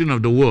foundation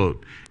of the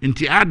world.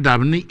 Into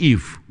Adam ni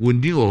Eve,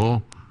 Wundi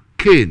wo,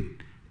 Cain,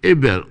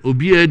 Abel,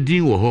 Obia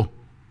din wo.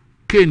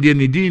 Cain de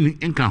ni din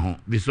inka ho,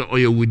 biso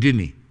oye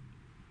wudini.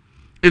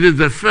 It is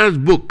the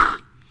first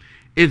book.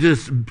 It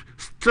is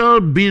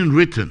still being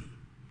written.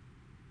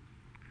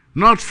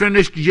 Not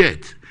finished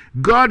yet.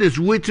 God is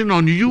waiting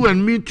on you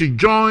and me to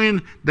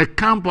join the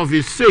camp of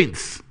his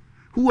saints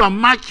who are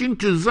marching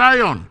to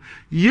Zion.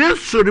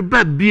 Yes, so the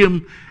bad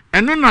beam,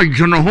 and then I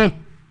journal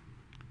home.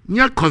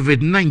 Near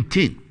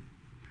COVID-19.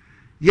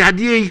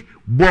 Yadi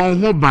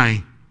born ho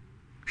by.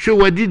 Show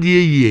what did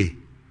ye?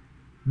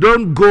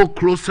 Don't go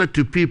closer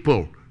to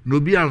people. No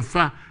be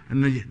anfa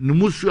and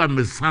Numusu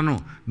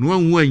Mesano, no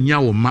one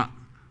yawma.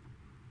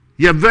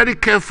 You're very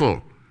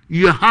careful.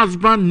 Your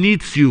husband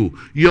needs you.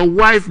 Your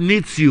wife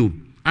needs you.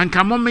 And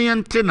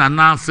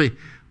say,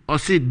 or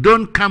say,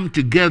 don't come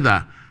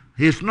together.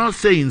 He's not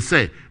saying,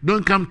 say,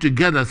 don't come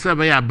together.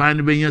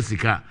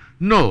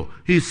 No,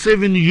 he's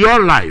saving your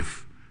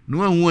life.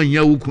 No one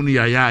ya.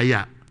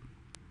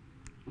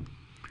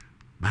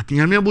 But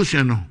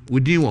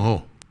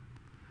within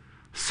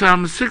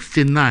Psalm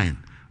 69,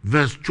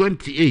 verse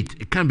 28,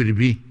 it can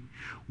be.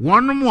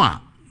 One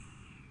more.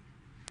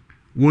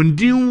 When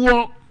din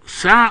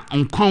sa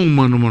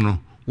mono,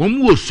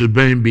 one was to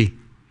be.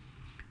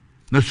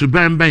 Na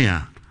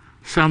subambaya,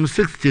 Psalm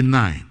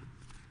 69,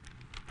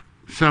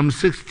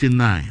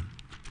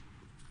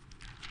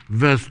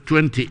 verse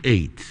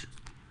 28.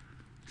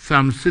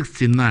 Psalm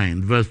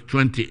 69, verse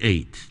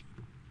 28.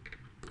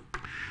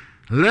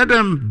 Let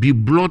them be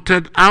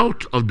blotted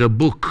out of the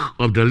book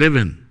of the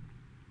living,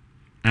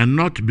 and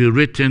not be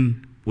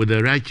written with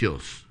the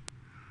righteous.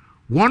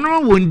 One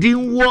of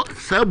wundin wo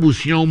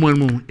sabusion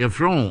mu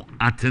efron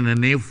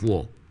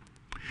atenenefo.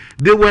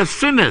 They were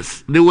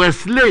sinners, they were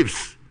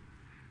slaves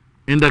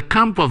in the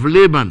camp of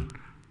Laban,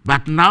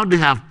 but now they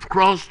have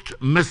crossed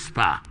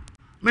Mizpah.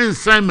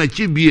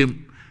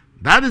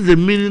 That is the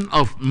meaning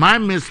of my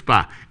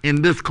Mizpah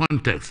in this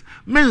context.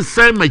 And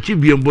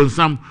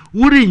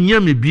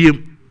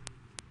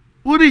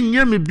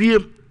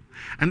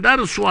that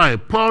is why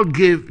Paul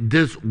gave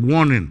this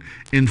warning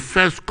in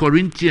 1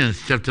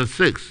 Corinthians chapter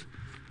 6.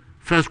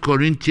 1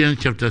 Corinthians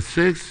chapter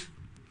 6,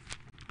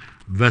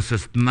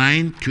 verses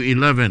 9 to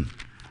 11.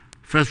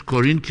 1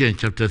 Corinthians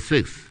chapter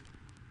 6.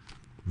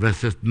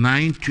 Verses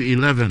 9 to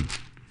 11.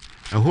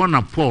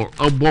 Ahona Paul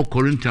abo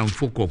Corinthians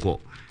fokoko.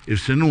 If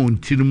se no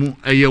untinimu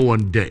eye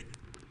one day.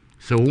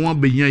 So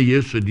one benya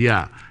yesu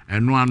dia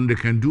and one they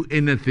can do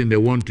anything they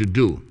want to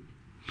do.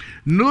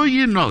 Know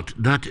ye not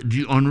that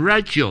the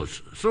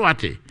unrighteous, so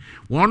ate,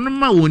 one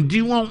ma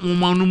wundi one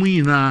woman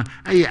yina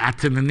aye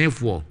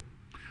atenenefo.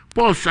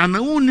 Paul sana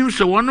unim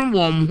se one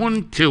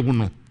won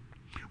teguno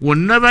will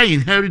never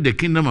inherit the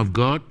kingdom of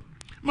God.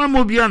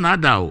 Mamobia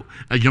nadao,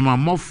 a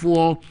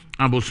jamamofo,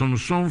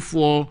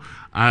 abosomsonfo,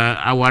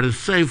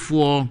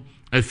 awaresefo,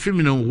 a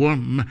feminine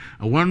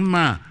one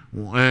ma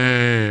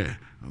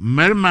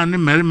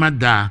merma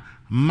da,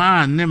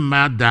 ma ne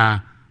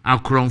mada,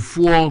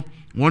 akronfo,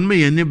 one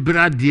me any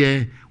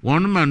bradie,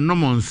 one man no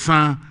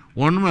monsan,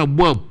 one me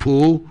bo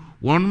po,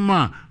 One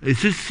ma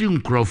esisi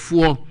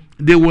nkrofo,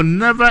 they will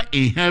never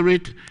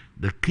inherit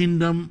the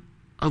kingdom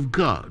of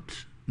God.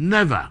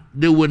 Never.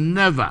 They will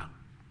never.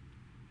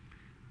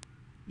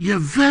 You're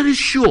very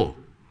sure.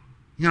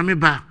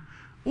 Yamiba.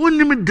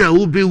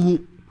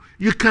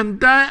 You can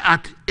die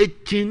at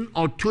 18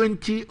 or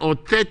 20 or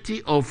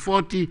 30 or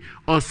 40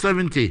 or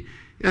 70.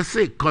 You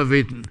say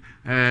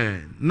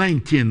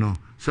COVID-19, no?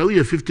 So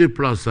you're 50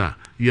 plus,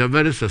 you are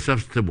very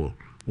susceptible.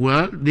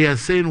 Well, they are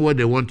saying what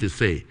they want to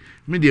say.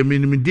 Media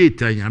minimum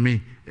data, I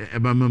mean,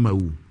 about Mama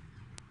Wu.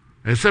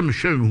 And some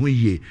showing who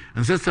ye,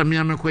 and says some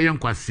Yamakoyan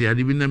Quasia,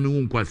 even the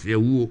moon Quasia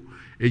Wu,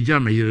 a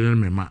jam a year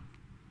ma.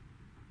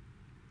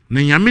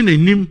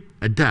 Nanyamin nim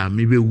a da,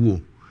 maybe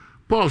woo.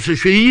 Paul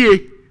says,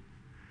 ye.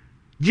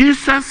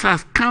 Jesus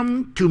has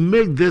come to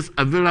make this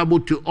available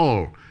to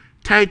all.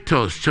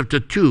 Titus chapter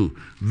 2,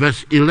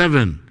 verse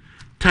 11.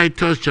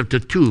 Titus chapter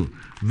 2,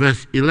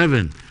 verse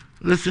 11.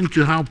 Listen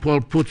to how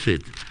Paul puts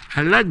it.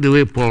 I like the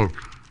way Paul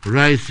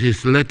writes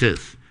his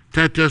letters.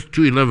 Titus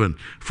 2:11.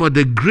 For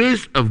the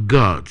grace of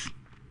God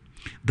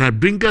that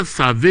bringeth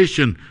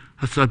salvation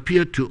has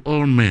appeared to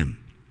all men,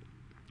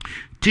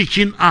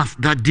 teaching us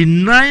that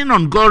denying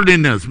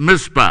ungodliness,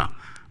 Mizpah,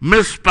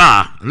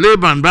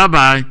 Laban,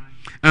 bye-bye,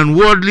 and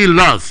worldly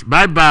lust,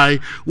 bye-bye,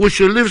 we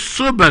should live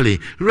soberly,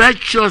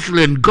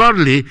 righteously, and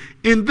godly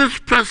in this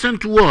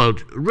present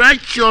world,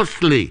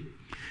 righteously.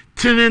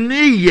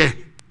 Tineniye,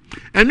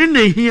 and in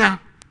the here,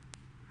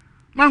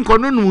 man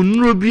kono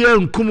no bia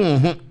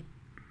nkumo ho.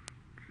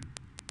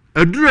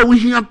 Adura we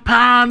here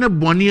pa ne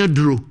bone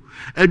aduro.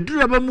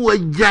 Adura ba mu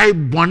agai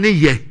bone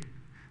ye.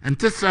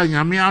 Ente sa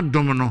nyame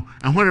adom no,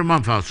 ehwere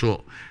man fa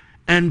so.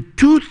 And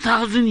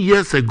 2000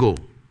 years ago,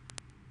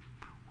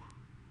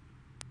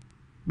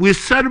 we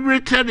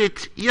celebrated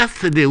it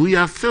yesterday. We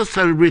are still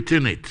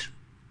celebrating it.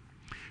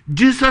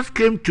 Jesus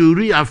came to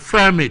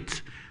reaffirm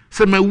it.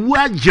 So, you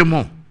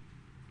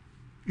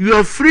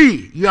are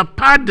free. You are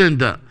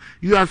pardoned.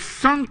 You are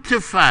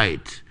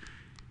sanctified.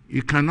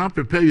 You cannot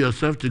prepare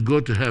yourself to go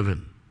to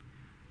heaven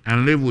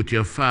and live with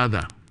your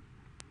Father.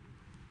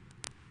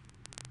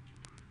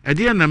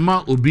 Adia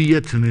nama obi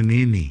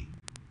yetinini.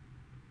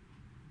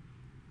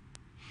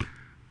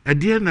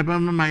 Adia nama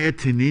mama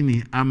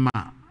yetinini ama.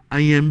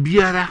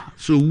 Ayembiara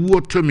so wo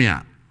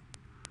tomia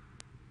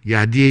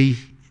yade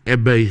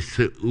ebe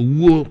se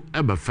wo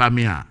ebe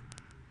famia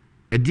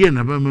edie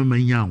na ba mama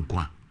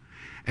nyankwa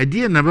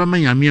edie na ba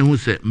manya me hu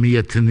se me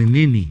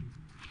yetenenini.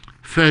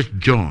 1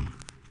 John,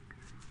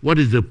 what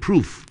is the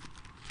proof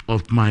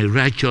of my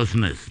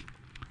righteousness?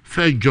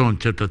 1 John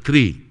chapter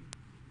 3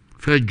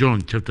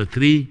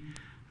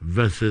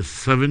 verses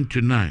 7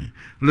 to 9.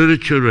 Little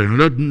children,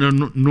 let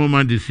no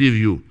man deceive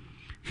you.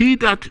 He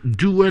that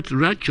doeth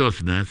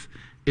righteousness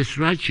is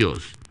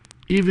righteous,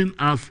 even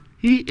as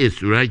he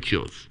is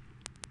righteous.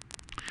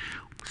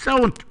 So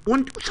what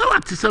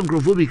some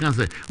graphobic can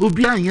say,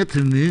 Ubi an yet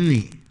in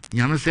any,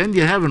 Yana send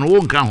you heaven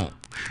won't come.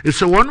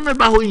 It's a one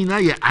member who in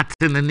a at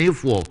the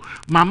for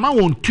Mamma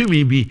won't to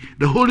me be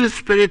the Holy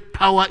Spirit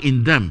power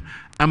in them,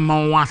 and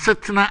Mawa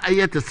Setna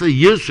ayet to say,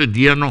 yes,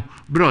 dear no,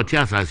 brought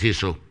yes, I say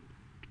so.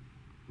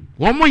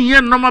 One more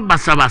year no more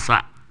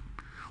basabasa.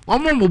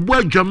 One more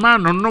boy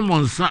German or no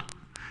monsa,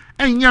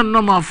 and yan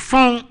no more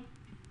phone.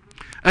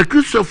 A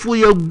Christopher,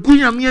 your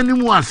Guyam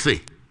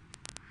Yanimuase.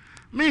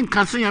 Me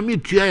casting a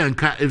meet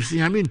Tuyanka, if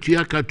see I mean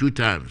Tuyaka 2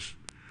 times.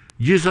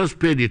 Jesus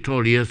paid it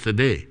all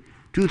yesterday,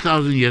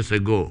 2000 years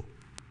ago.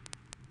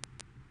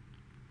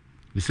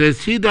 He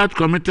says, he that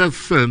committeth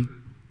sin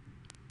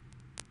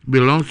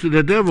belongs to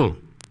the devil.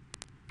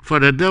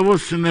 For the devil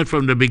sinned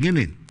from the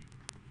beginning.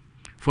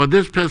 For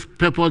this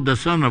purpose the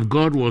Son of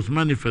God was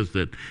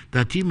manifested,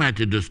 that he might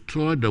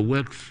destroy the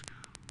works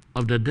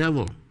of the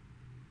devil.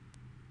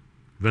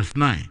 Verse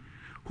 9.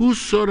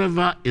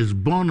 Whosoever is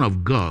born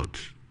of God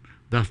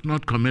does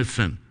not commit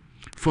sin,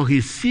 for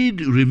his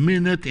seed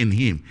remaineth in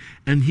him,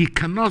 and he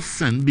cannot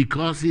sin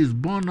because he is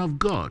born of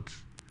God.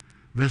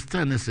 Verse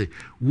 10 says,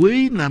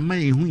 we na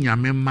me hu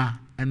nyame ma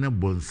ene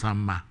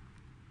bonsama.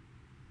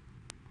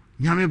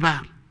 Nyame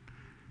ba,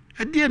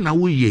 ade na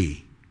wo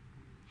ye.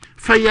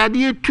 Fa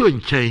yade to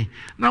nchen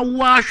na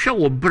wa hwe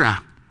wo bra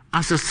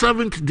as a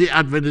Seventh-day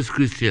Adventist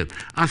Christian,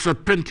 as a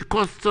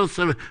Pentecostal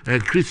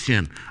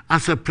Christian,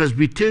 as a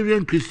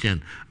Presbyterian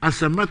Christian,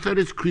 as a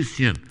Methodist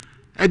Christian.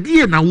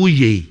 Ade na wo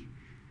ye.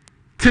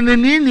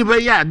 Tenene ni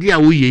ba ya ade a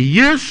wo ye.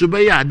 Yesu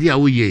ba ya ade a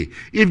wo ye.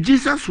 If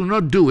Jesus will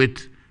not do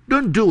it,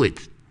 don't do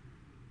it.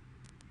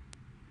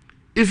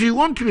 If you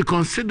want to be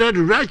considered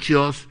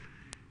righteous,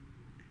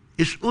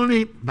 it's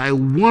only by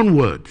one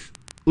word,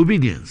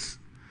 obedience.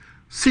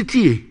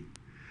 Sitie,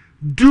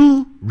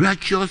 do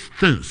righteous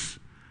things.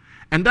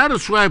 And that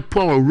is why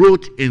Paul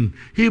wrote in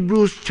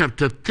Hebrews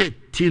chapter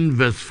 13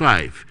 verse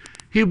 5.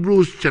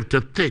 Hebrews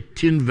chapter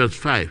 13 verse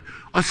 5.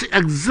 I say,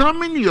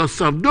 examine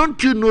yourself.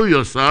 Don't you know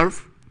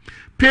yourself?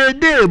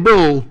 Payday,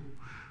 bo.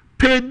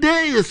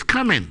 Payday is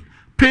coming.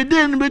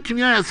 Payday in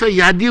between I say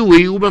yadi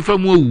we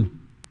ubafamu.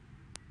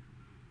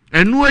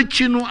 And no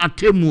chino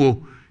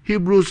atemuo.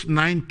 Hebrews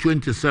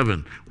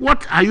 9:27.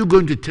 What are you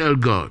going to tell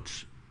God?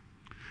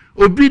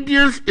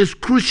 Obedience is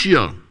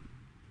crucial.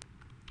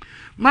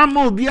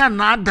 Mama Obia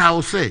Nada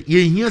will say,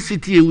 ye here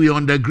city we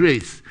under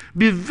grace.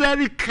 Be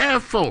very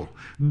careful.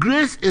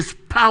 Grace is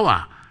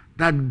power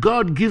that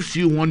God gives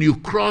you when you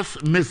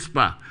cross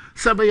Mizpah.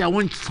 Sabaya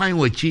won't sign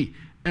what ye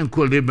and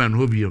call Laban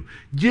Hobium.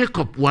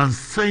 Jacob once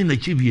signed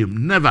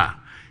him. Never.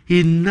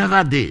 He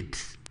never did.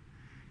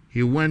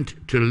 He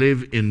went to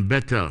live in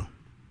Bethel.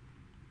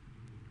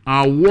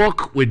 Our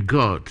walk with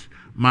God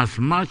must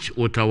match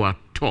with our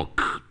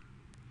talk.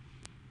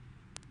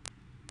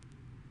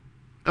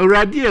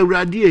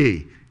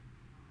 Eradi.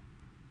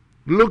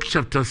 Luke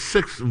chapter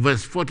 6,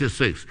 verse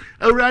 46.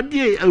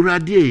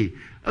 Eradi.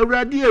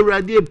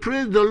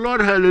 Praise the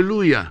Lord,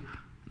 hallelujah.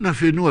 Now,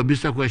 if you know a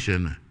bigger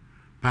question,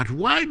 but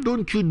why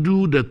don't you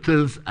do the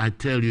things I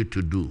tell you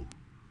to do?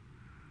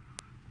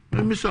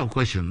 Let me ask a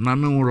question. My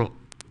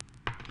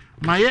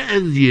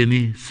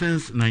SDNE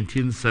since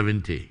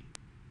 1970.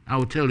 I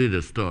will tell you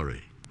the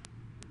story.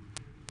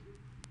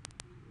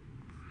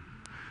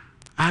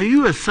 Are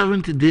you a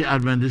Seventh-day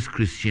Adventist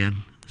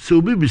Christian?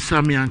 So be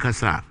Sami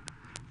Ankasa.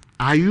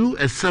 Are you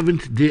a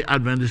Seventh-day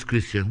Adventist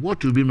Christian?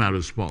 What will be my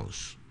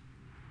response?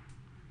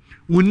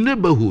 In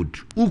neighborhood,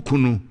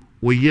 ukunu,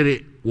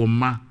 woyere,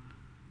 woma,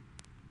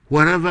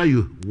 wherever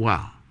you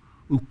are,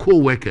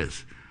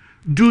 co-workers,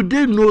 do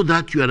they know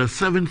that you are a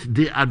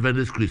Seventh-day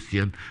Adventist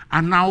Christian?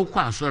 And now,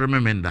 sorry,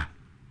 remember.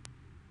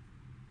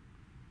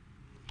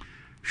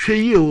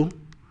 Sheyo,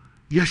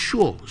 you're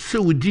sure, say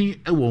we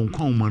di a won't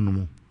come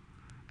manumo,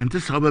 and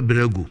this our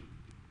bregu.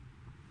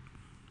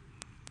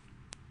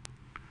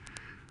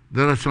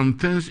 There are some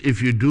things,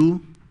 if you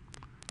do,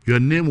 your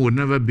name will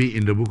never be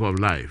in the book of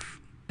life.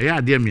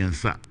 Aya dear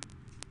miensa.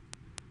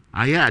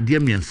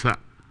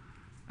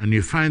 And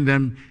you find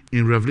them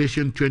in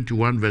Revelation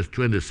 21, verse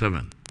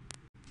 27.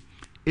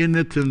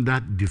 Anything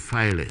that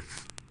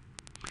defileth,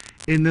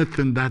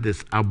 anything that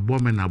is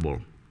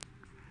abominable,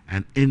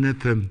 and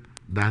anything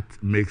that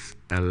makes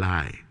a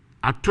lie.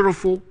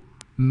 Atrofo,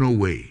 no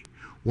way.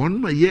 One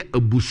ma ye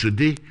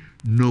abusude,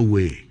 no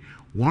way.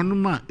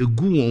 One ma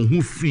egu won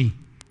hu fi.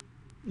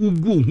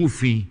 Ugu hu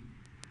fi.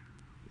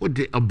 What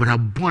the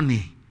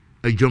abraboni,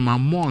 a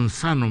jomamon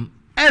sanum,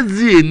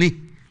 ezini.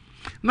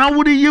 Now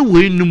what ye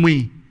we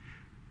numi?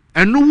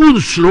 And no one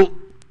slow.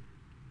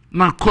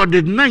 Na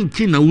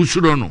COVID-19 na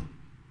usuro no.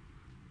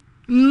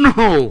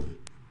 No.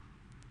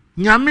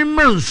 Nyame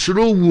man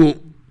slow wo.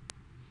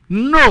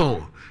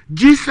 No.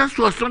 Jesus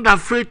was not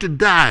afraid to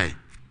die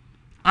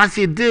as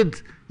he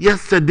did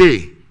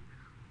yesterday.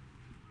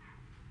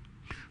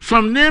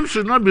 Some names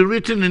should not be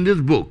written in this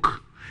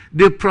book.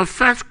 They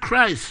profess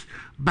Christ,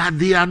 but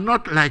they are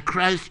not like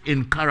Christ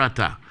in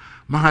character.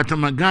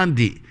 Mahatma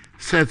Gandhi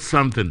said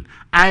something.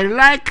 I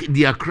like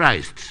their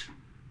Christ,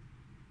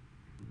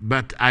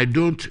 but I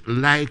don't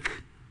like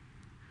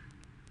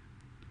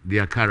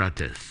their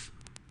characters.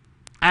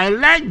 I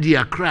like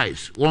their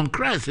Christ. One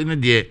Christ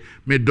in the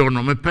me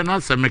dono me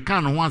penasa me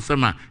can one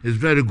sama is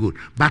very good.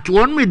 But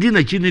one me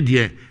dina chini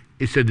die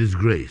is a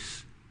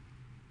disgrace.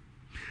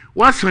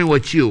 What's my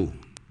what you?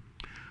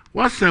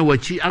 What's my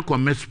what you aqua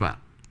mespa?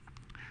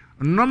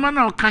 No man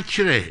will catch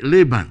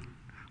Laban.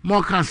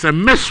 More can say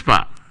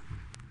mespa.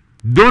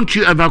 Don't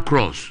you ever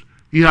cross.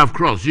 You have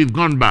crossed, you've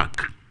gone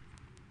back.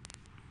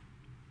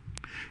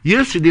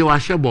 Yesterday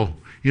was Shabo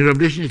in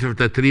Revelation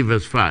chapter 3,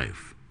 verse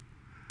 5.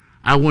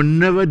 I will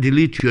never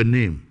delete your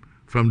name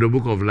from the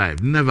book of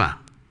life. Never.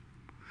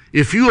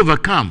 If you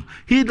overcome,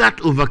 he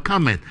that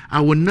overcometh, I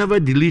will never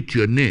delete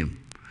your name.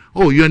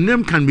 Oh, your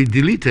name can be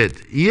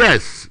deleted.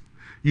 Yes,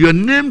 your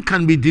name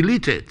can be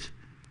deleted.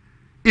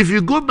 If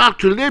you go back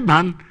to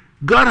Laban,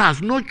 God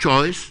has no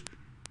choice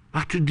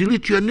but to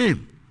delete your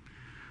name.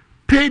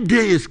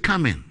 Payday is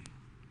coming.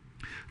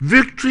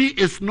 Victory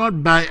is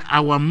not by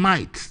our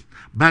might,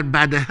 but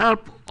by the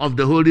help of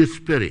the Holy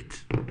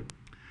Spirit.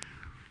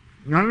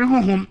 Nyame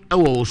honhom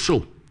ewo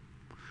so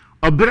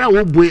obra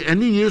wo boy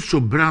eni Yesu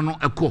bra no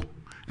eko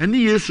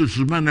eni Yesu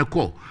suma no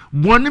eko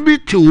bone bi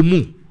te wo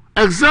mu.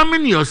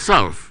 Examine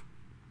yourself.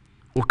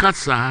 O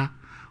katsa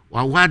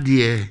wa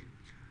wade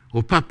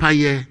o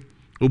papaye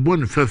o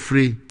bon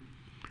fafri.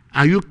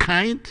 Are you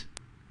kind?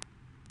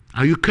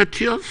 Are you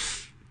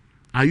courteous?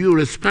 Are you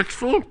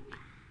respectful?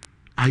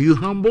 Are you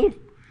humble?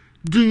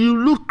 Do you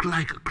look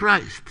like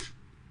Christ?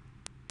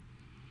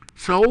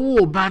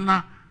 So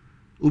bana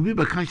ubi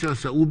bakansha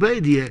say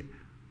ubay die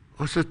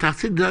or say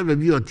taxi driver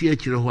be or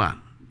TH.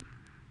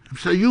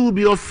 So you will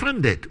be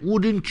offended,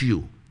 wouldn't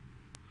you?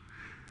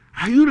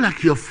 Are you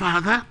like your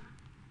father?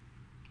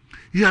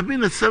 You have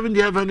been a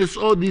 7-day Adventist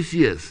all these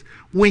years.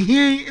 When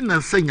he in a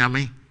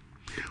senyame,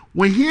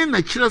 when he in a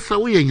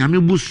chirasa we nyame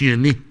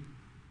busuani.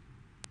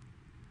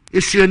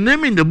 Is your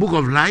name in the book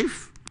of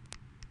life?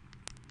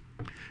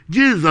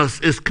 Jesus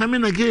is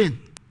coming again.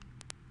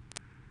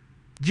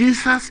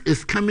 Jesus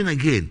is coming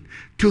again.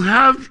 To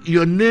have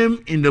your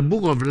name in the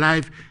book of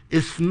life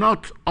is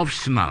not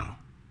optional.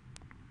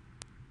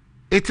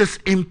 It is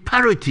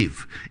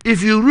imperative.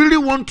 If you really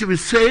want to be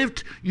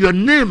saved, your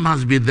name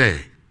must be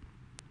there.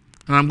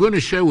 And I'm going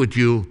to share with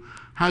you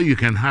how you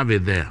can have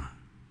it there.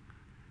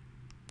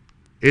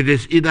 It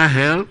is either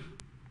hell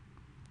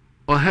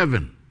or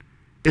heaven.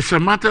 It's a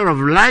matter of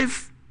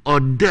life or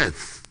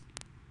death.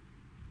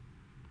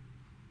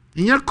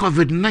 In your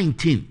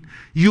COVID-19,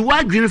 you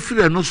are going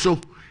to no so,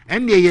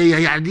 and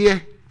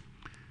the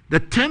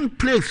 10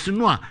 plagues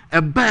no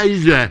a by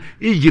Israel,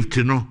 Egypt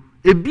no,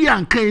 a be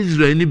anka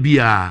Israel ni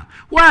bia.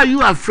 Why are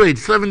you afraid,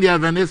 Seventh-day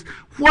Adventists?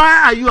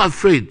 Why are you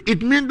afraid?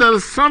 It means there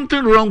is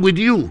something wrong with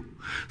you.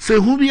 Say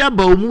hubia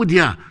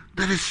baumudia,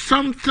 there is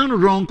something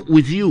wrong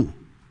with you.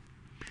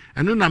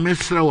 And then I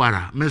mesra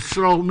wara,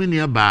 mesra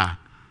minia ba,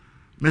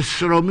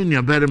 mesra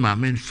minia berma,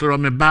 mesra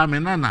me ba me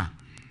nana.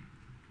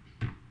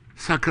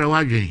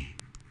 Sakrawaji.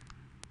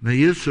 Na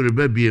Yesu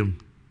rebebiem.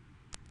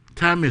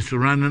 Time is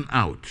running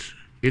out.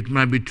 It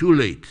might be too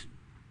late.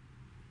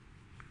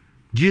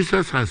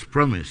 Jesus has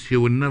promised he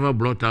will never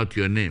blot out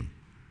your name.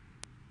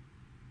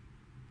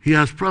 He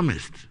has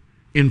promised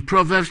in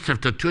Proverbs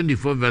chapter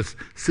 24 verse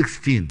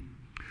 16.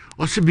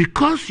 Also,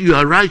 because you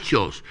are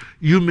righteous,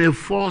 you may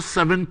fall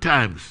 7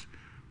 times,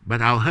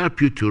 but I'll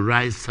help you to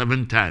rise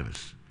 7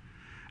 times.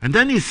 And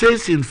then he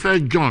says in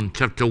 1 John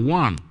chapter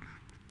 1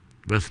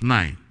 verse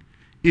 9,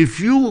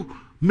 if you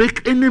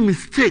make any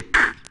mistake,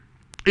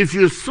 if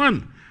you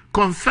sin,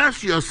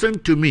 confess your sin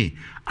to me.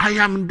 I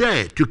am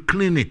there to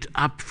clean it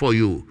up for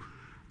you.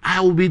 I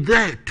will be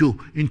there to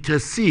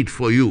intercede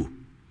for you.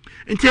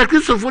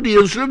 Intercession for the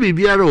Yensro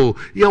Bibiaro,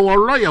 your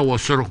lawyer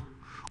was so.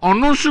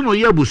 Ono so no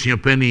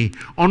yabusia penny,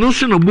 ono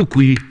so no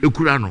bukui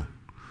ekurano.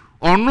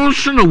 Ono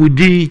so no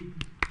wudi,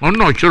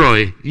 ono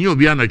chroy, you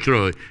be an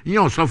chroy,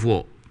 you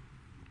suffer.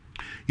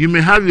 You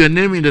may have your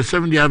name in the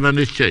Seventh-day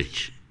Adventist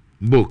Church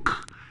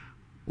book.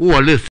 Who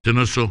are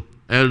listening so,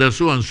 elder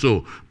so and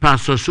so,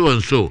 pastor so,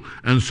 and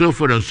so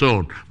forth and so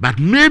on. But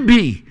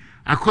maybe,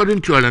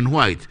 according to Ellen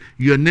White,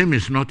 your name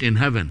is not in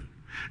heaven.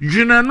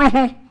 You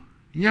know,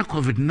 you're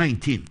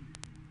COVID-19.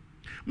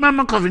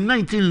 Mama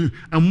COVID-19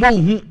 and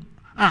more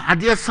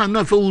adia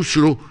sana for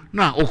usro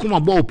na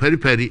okuma bo peri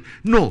peri.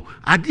 No,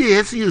 adia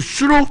yes you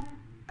sro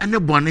and the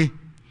bonny.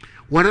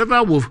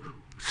 Whatever will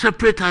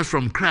separate us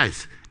from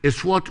Christ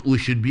is what we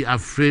should be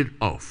afraid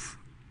of.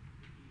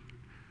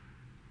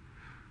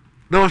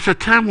 There was a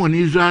time when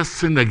Israel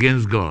sinned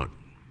against God,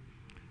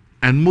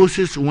 and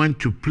Moses went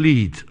to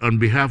plead on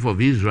behalf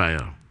of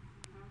Israel.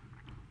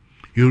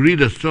 You read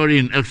the story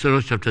in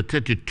Exodus chapter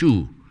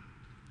 32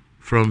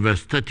 from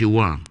verse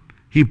 31.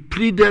 He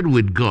pleaded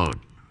with God,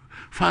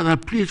 Father,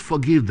 please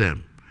forgive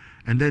them.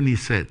 And then he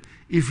said,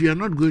 if you are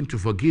not going to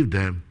forgive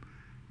them,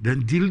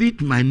 then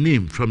delete my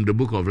name from the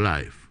book of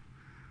life.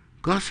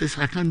 God says,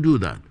 I can't do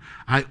that.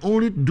 I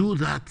only do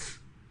that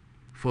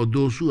for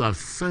those who have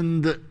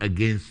sinned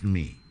against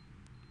me.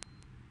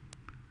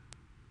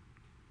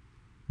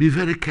 Be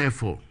very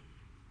careful.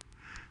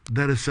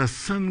 There is a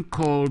sin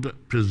called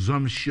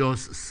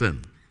presumptuous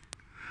sin.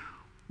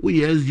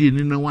 We as you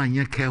know when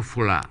you're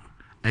careful, a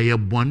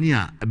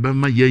bonia, a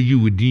bema ye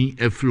would deem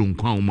a flung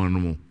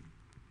quamano.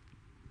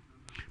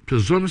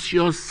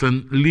 Presumptuous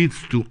sin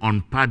leads to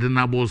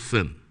unpardonable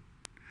sin.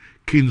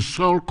 King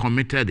Saul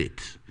committed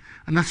it,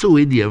 and that's the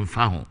way the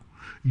found.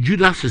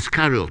 Judas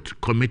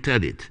Iscariot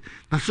committed it.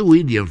 That's the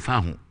way the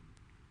found.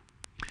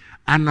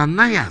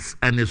 Ananias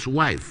and his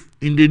wife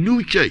in the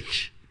new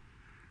church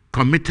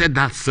committed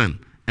that sin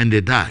and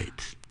they died.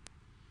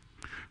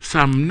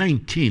 Psalm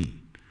 19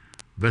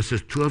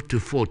 verses 12 to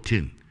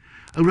 14.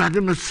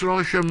 Rather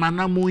mesrosha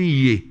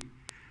manamuye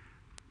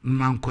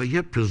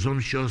mankoye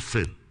presumptuous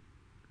sin.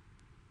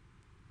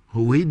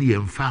 Who the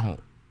emfaho.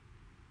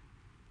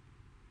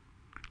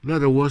 Let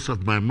the words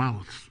of my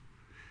mouth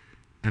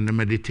and the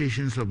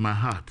meditations of my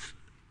heart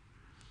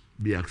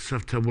be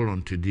acceptable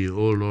unto thee,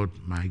 O Lord,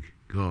 my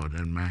God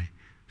and my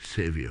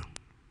Savior.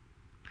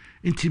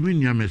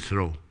 Intiminia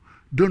mesro.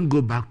 Don't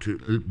go back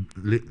to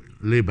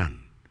Laban.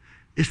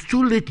 It's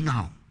too late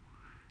now.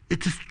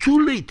 It is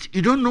too late.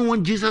 You don't know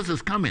when Jesus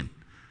is coming.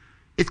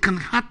 It can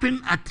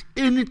happen at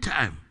any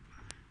time.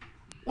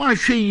 One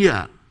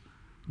year,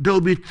 there will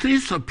be 3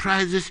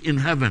 surprises in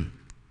heaven.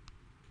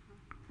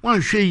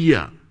 One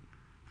year,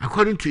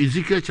 according to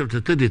Ezekiel chapter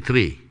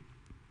 33,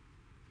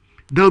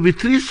 there will be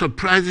 3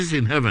 surprises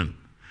in heaven.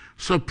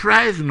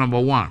 Surprise number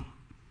 1,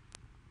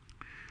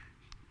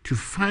 to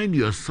find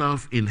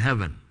yourself in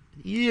heaven.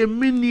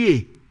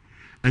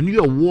 And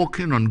you are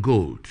walking on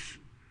gold,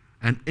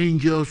 and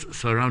angels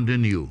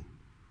surrounding you,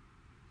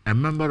 a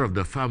member of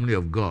the family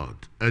of God.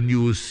 And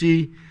you will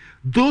see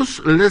those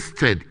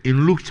listed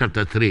in Luke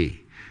chapter 3,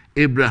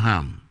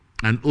 Abraham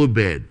and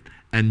Obed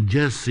and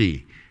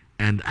Jesse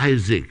and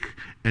Isaac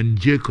and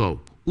Jacob.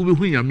 Don't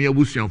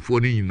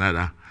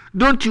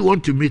you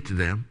want to meet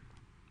them?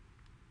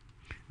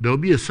 There will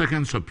be a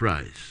second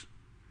surprise.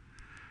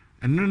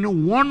 And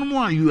then one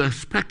more, you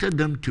expected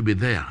them to be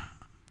there,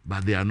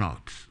 but they are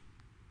not.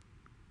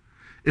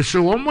 It's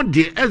a woman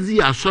de ezi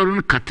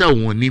asorin kata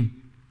wonim,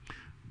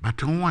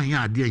 but one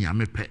ya de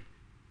nyame pe.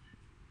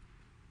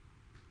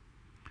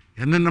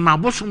 And then my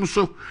bosom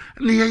so,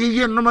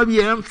 ye no ma bi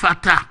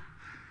emfata.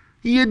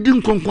 Ye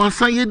din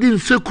konkwansa, ye din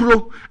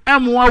sekuro,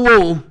 emwa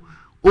wo,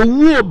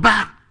 owu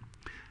oba,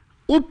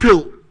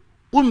 opel,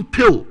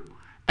 Pill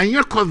and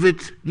your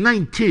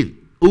COVID-19.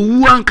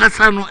 Ewoo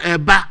ankasa no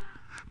eba.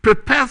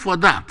 Prepare for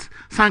that.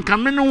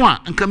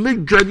 Sankamenoa and can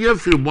make dread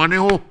feel money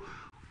ho.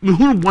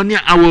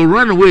 I will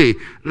run away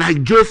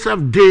like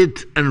Joseph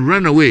did and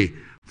run away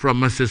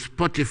from Mrs.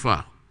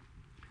 Potiphar.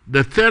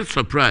 The third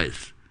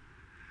surprise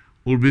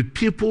will be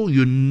people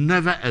you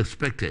never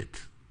expected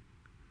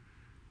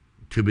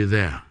to be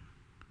there,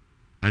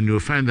 and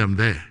you'll find them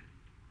there.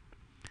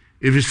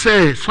 If you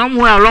say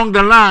somewhere along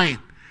the line,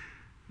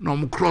 no,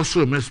 I'm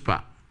crossing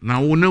Mespa.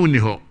 Now we know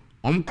ho.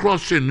 I'm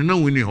crossing no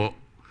winnie ho.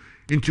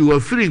 Into a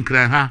feeling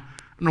cry ha.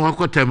 No, I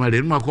got time I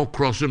didn't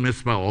crossing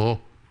Mespa or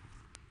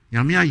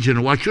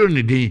Yamian, what you're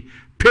needing.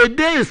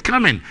 Payday is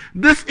coming.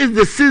 This is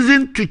the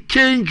season to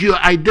change your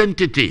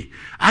identity.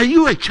 Are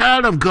you a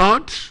child of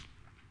God?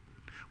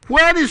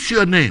 Where is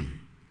your name?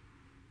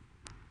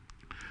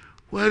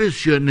 Where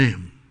is your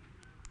name?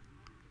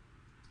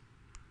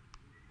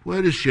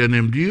 Where is your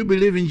name? Do you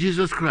believe in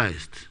Jesus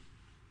Christ?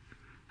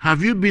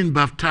 Have you been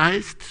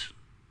baptized?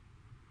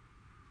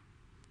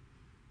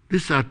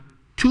 These are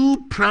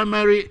two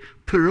primary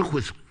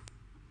prerequisites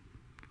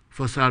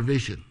for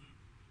salvation.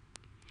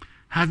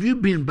 Have you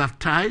been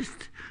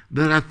baptized?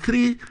 There are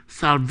 3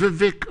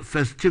 salvific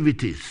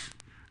festivities: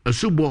 a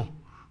subo,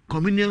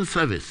 communion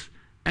service,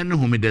 and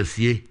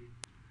homidesiye.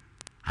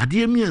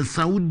 Adeɛ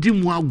miɛnsa wodi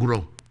mu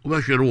agorɔ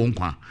wobɛhwere wo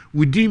nkwa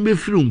wodi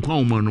mefiri nkwa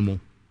wo ma no mu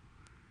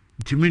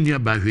ntimi nua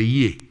ba hwɛ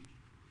yie.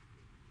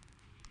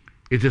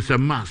 It is a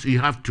must. You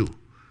have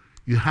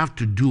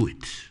to do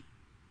it.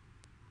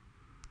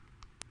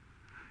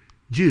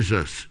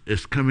 Jesus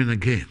is coming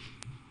again.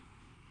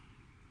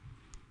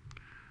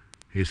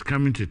 He's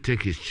coming to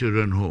take his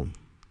children home.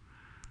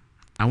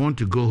 I want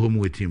to go home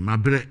with him. My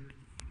bre.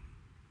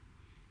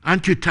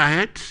 Aren't you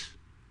tired?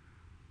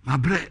 My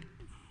bre.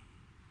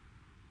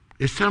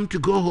 It's time to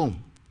go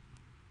home.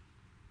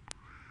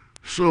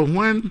 So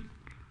when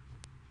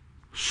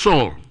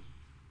Saul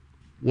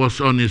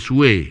was on his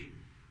way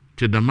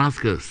to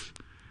Damascus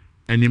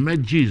and he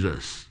met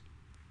Jesus,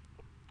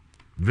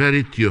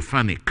 very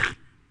theophanic,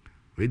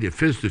 with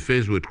face to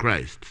face with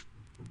Christ.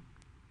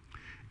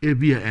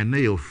 Ebia and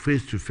now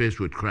face to face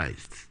with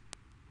Christ.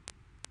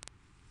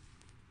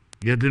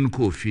 You didn't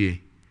go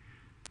fie,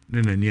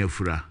 then near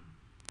fra.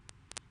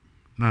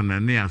 Nana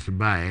nears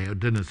by,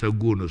 then so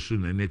go no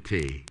soon and it.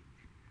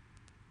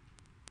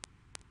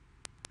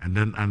 And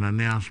then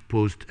Ananias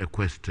posed a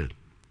question.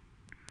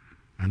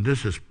 And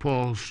this is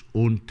Paul's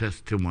own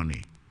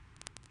testimony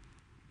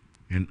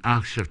in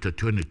Acts chapter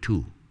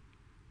 22,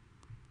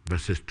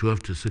 verses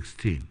 12 to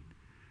 16.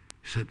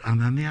 He said,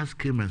 Ananias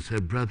came and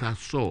said, Brother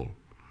Saul,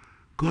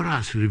 God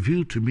has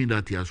revealed to me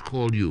that he has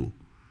called you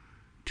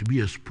to be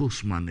a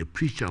spokesman, a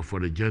preacher for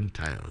the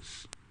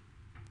Gentiles.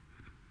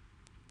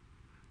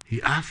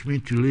 He asked me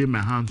to lay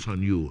my hands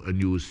on you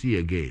and you will see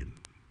again.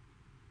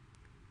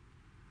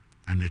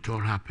 And it all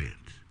happened.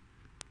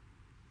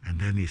 And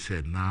then he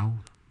said, now,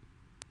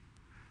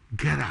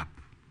 get up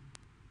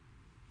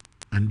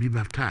and be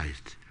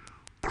baptized.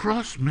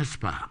 Cross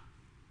Mizpah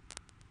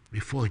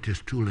before it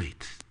is too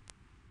late.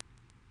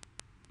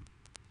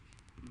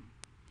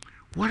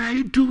 What are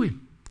you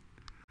doing?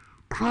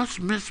 Cross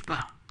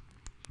Mizpah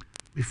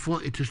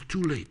before it is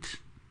too late.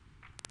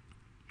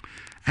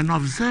 And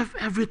observe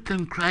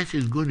everything Christ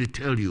is going to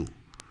tell you.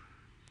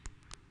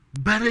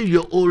 Bury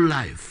your old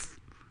life.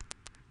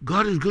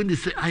 God is going to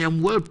say, I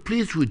am well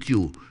pleased with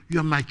you. You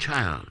are my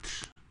child.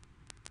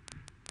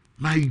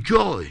 My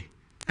joy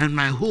and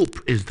my hope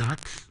is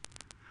that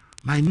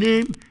my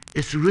name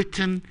is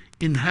written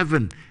in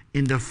heaven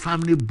in the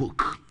family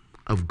book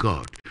of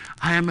God.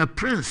 I am a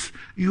prince.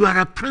 You are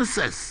a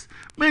princess.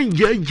 We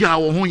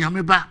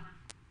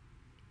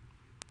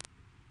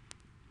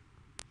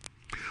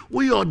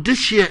are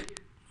this year.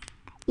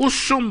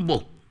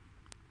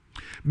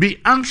 Be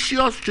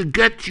anxious to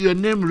get your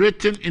name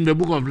written in the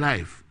book of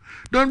life.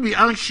 Don't be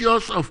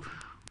anxious of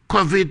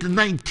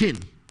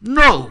COVID-19.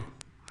 No,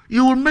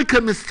 you will make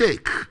a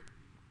mistake.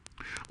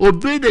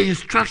 Obey the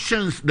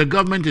instructions the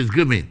government is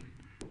giving.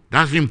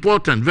 That's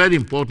important, very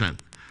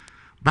important.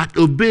 But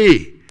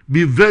obey.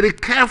 Be very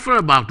careful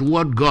about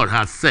what God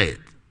has said.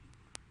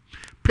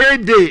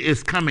 Payday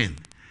is coming.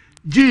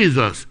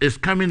 Jesus is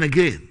coming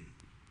again.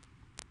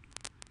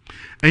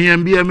 And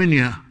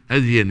yambiaminia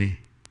as yeni.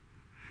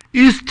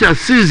 Easter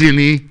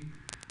season,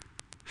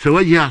 so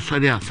what ya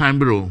sorry a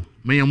sambro,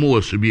 may you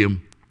more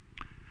subium.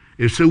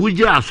 If so, we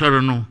just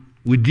sorrow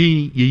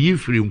within ye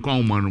free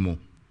manumo.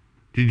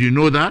 Did you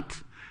know that?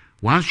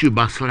 Once you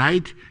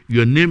backslide,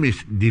 your name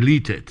is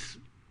deleted.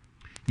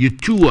 You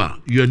tour,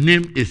 your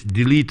name is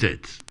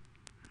deleted.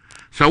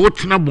 So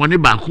what's not money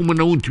back home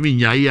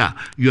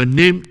your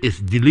name is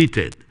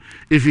deleted.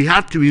 If you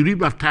have to be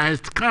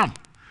rebaptized, come.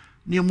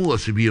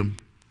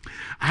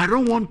 I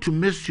don't want to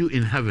miss you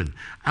in heaven.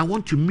 I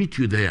want to meet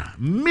you there.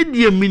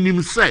 Medium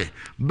minimum say,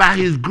 by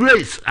his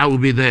grace, I will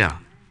be there.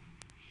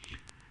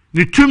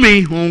 Ni to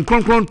me, to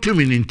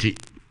me ninti.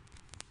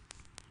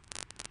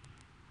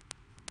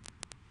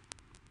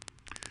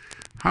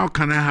 How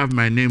can I have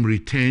my name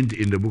retained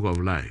in the book of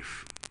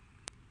life?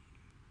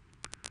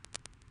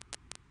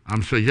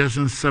 I'm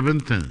suggesting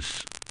 7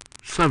 things.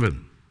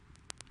 7.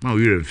 Now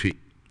you're feet.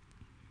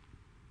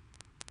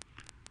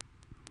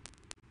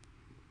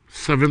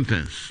 7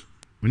 things.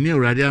 When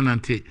you're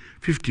already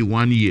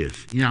 51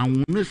 years, yeah,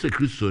 Mr.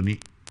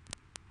 Christoni,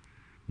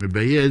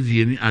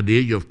 maybe at the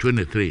age of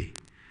 23.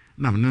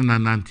 Now,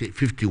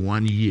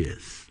 51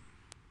 years.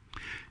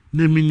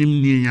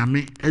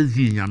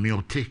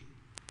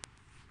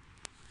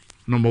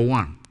 Number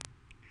 1,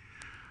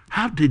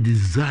 have the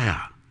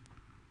desire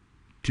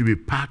to be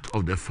part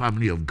of the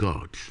family of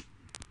God.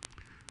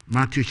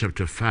 Matthew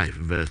chapter 5,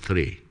 verse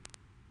 3.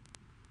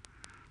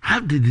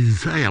 Have the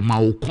desire,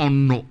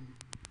 maukono.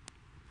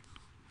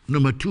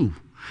 Number 2,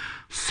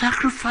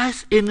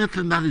 sacrifice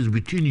anything that is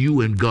between you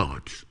and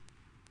God.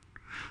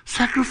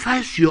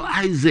 Sacrifice your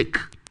Isaac.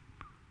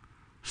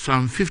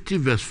 Psalm 50,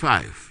 verse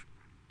 5.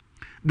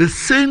 The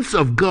saints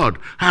of God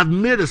have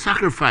made a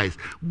sacrifice.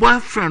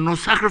 Boyfriend, no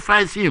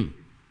sacrifice him.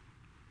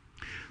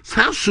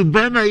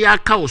 Subena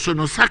yaka so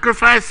no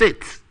sacrifice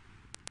it.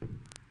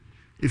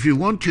 If you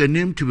want your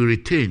name to be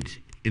retained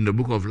in the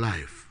book of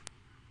life.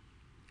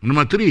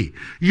 Number 3,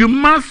 you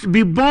must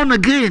be born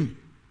again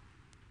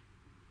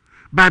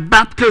by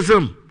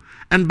baptism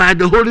and by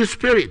the Holy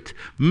Spirit.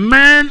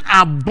 Men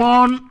are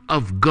born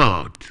of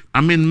God.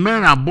 Men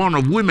are born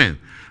of women,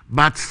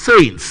 but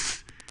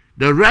saints,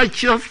 the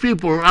righteous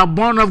people, are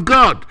born of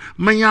God.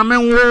 And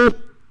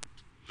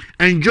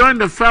join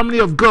the family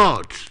of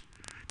God.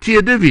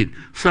 Dear David,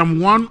 Psalm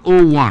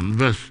 101,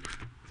 verse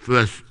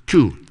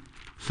 2.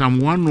 Psalm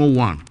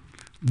 101.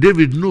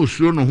 David knows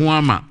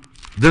Huama,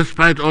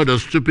 despite all the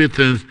stupid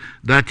things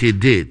that he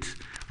did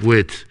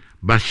with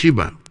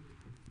Bathsheba.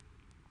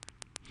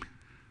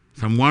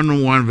 Psalm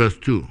 101, verse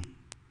 2.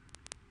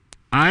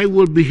 I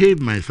will behave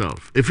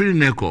myself. David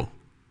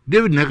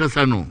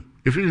Nekasano.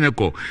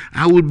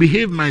 I will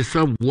behave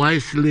myself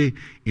wisely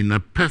in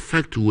a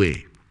perfect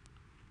way.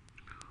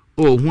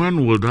 Oh,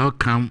 when will thou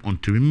come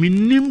unto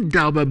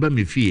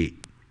me?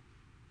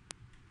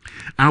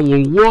 I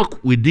will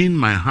walk within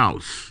my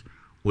house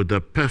with a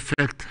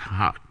perfect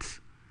heart.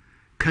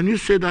 Can you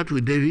say that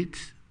with David?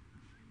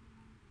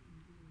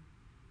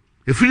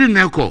 If you didn't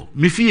echo,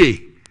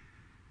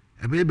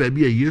 a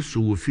baby a yes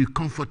will feel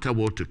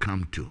comfortable to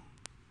come to.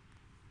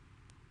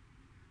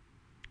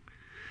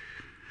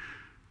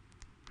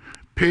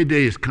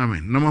 Payday is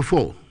coming. Number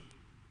 4,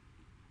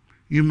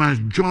 you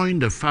must join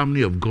the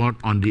family of God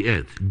on the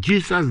earth.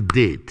 Jesus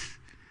did.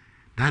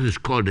 That is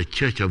called the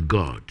Church of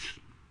God.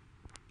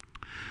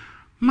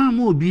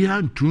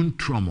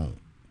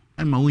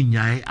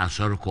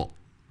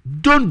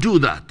 Don't do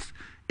that.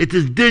 It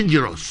is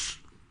dangerous.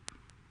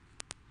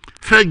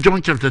 1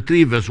 John chapter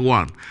 3 verse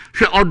 1.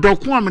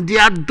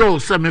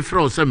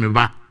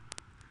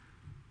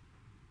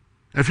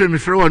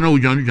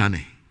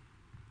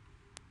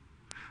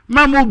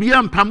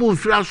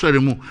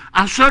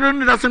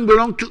 Assurance doesn't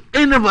belong to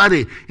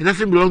anybody. It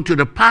doesn't belong to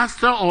the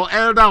pastor or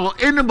elder or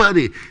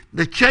anybody.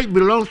 The church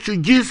belongs to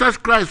Jesus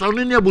Christ.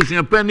 Only near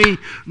penny.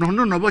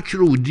 No, what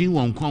you would do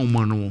on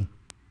common.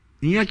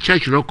 In your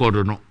church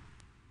record, no.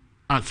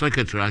 At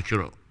secretary,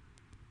 actually.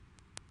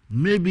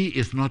 Maybe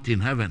it's not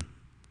in heaven.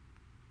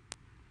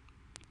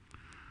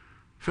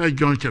 1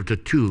 John chapter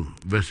 2,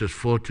 verses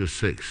 4 to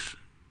 6.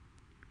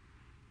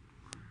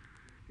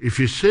 If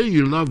you say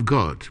you love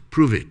God,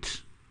 prove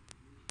it.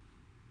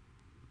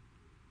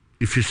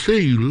 If you say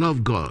you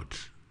love God,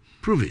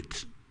 prove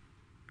it.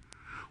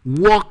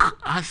 Walk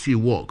as he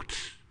walked.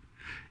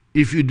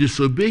 If you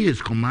disobey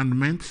his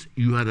commandments,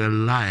 you are a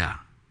liar.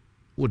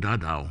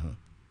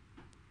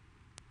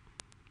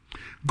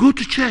 Go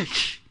to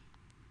church.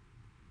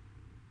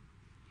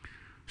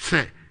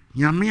 Say,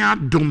 Nyame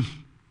adom.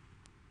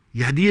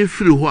 Yadi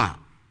efiri ho a.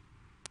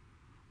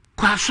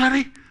 Kwa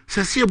asori,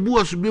 se se bu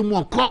osubi mu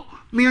okọ,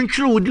 me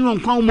nchiro wodi won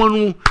kwa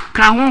umonu,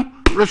 ka ho,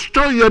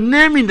 restore your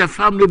name in the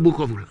family book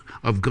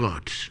of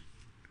God.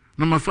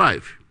 Number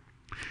 5,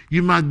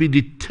 you must be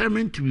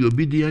determined to be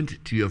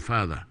obedient to your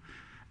father.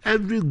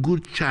 Every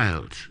good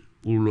child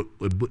will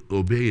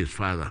obey his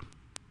father.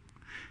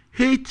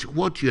 Hate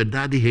what your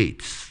daddy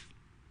hates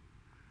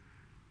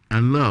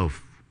and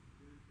love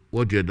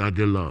what your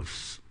daddy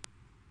loves.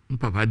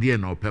 Papa dear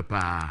no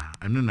papa,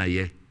 and then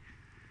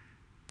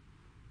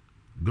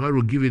God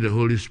will give you the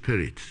Holy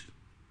Spirit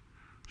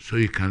so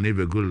you can live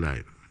a good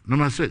life.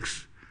 Number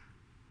 6,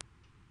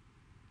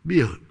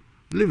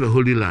 live a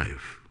holy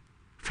life.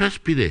 1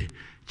 Peter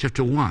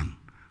chapter 1,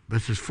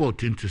 verses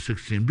 14 to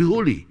 16. Be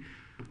holy,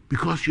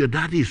 because your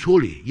daddy is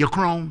holy. Your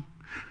crown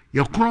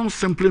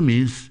simply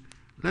means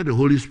let the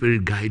Holy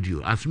Spirit guide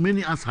you. As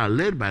many as are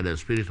led by the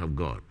Spirit of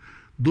God,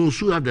 those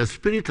who have the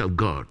Spirit of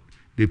God,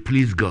 they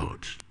please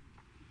God.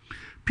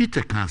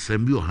 Peter can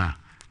send you her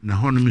na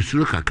hono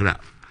misuro kakra.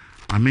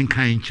 Amen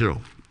kan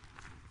chiro.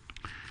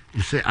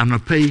 You say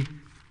anopai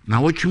na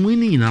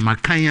wotwimuni na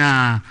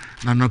makanya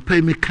na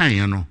anopai me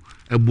kan no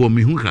ebuo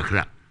me hu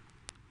kakra.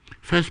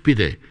 1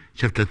 Peter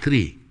chapter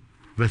 3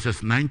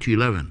 verses 9 to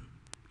 11.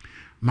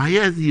 My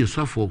years you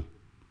suffer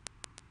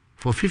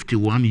for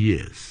 51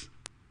 years.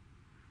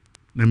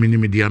 Na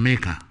minimi di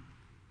America.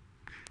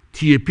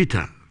 tie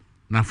Peter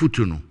na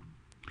futu no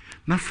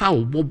na fa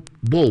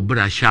bo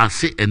bra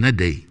shase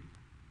enade.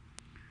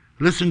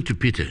 Listen to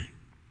Peter.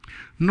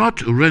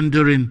 Not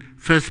rendering,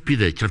 1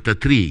 Peter chapter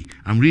 3,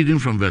 I'm reading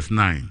from verse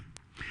 9.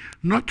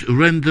 Not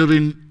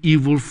rendering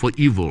evil for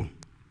evil,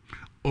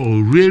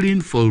 or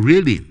railing for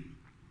railing,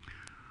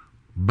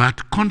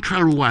 but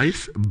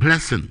contrariwise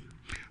blessing,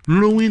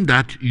 knowing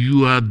that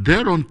you are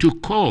thereunto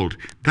called,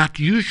 that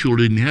you should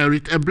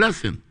inherit a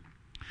blessing.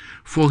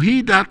 For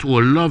he that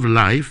will love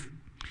life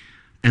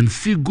and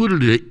see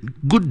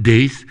good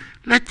days,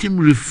 let him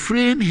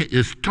refrain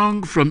his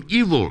tongue from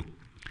evil,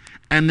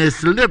 and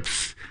his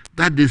lips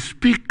that they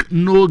speak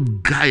no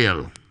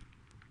guile.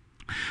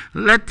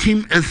 Let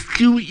him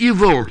eschew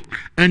evil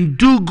and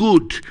do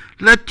good.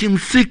 Let him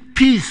seek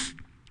peace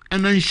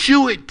and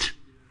ensue it.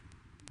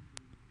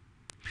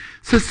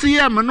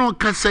 Sesiya mano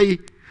kasai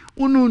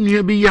unu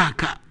nyebi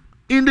yaka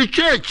in the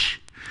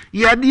church.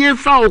 Yadie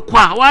fa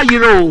okwa wa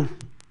yiro.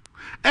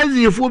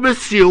 Ezi efo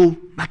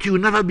but you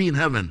will never be in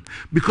heaven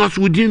because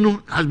within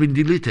you has been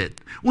deleted.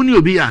 Uni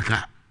obi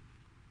yaka.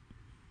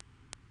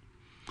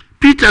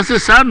 Peter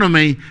says, "Son of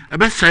me, I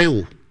best say,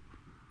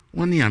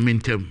 one year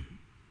mentem."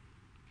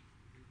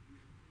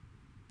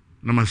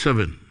 Number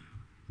 7,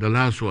 the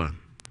last one.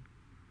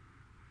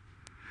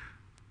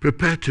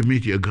 Prepare to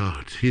meet your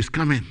God. He's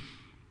coming.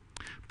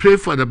 Pray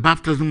for the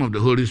baptism of the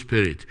Holy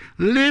Spirit.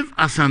 Live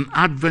as an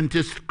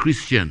Adventist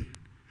Christian.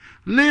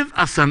 Live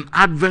as an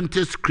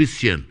Adventist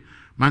Christian.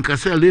 Man can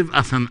say, live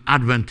as an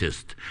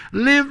Adventist.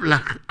 Live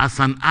like as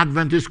an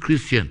Adventist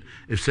Christian.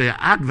 If say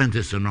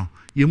Adventist,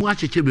 you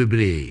must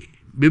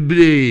be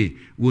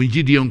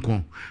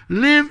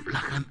live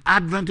like an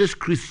Adventist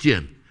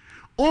Christian.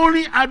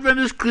 Only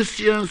Adventist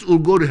Christians will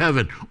go to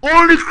heaven.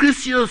 Only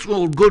Christians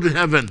will go to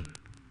heaven.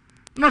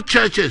 Not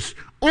churches.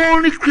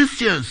 Only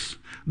Christians.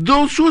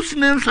 Those whose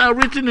names are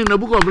written in the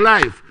book of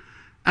life.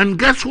 And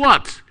guess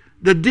what?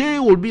 The day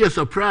will be a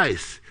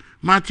surprise.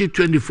 Matthew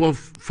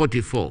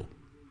 24:44.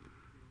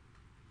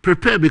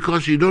 Prepare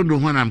because you don't know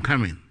when I'm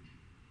coming.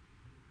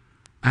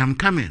 I am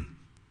coming.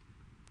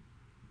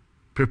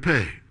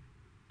 Prepare.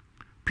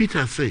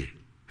 Peter say,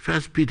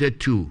 1 Peter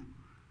 2,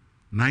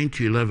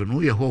 9-11,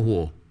 we are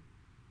ho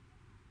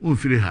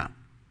unfiriha,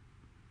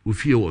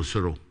 ufie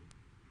wasoro.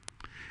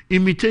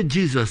 Imitate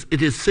Jesus,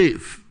 it is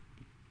safe.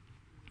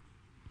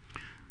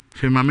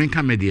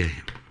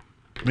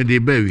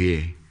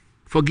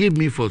 Forgive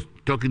me for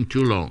talking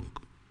too long.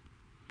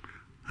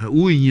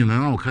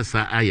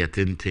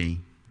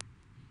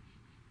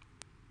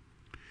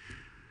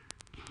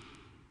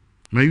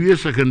 My year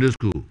secondary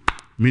school,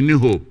 mini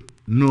hope,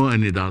 no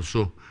any that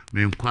so.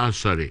 Me quite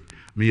sorry.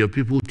 Me your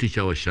people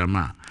teacher was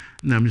Shama.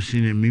 Na me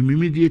senior me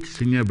immediate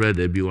senior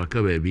brother be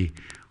waka baby.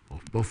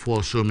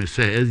 Before so me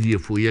say as the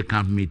 4-year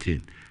camp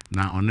meeting.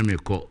 Na on me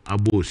call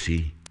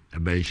Abosi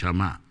a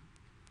Shama.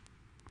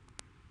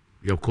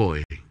 Your call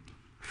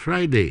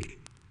Friday.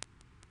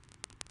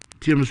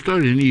 Team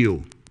story ni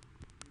you.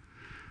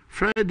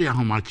 Friday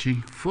how much?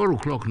 4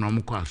 o'clock no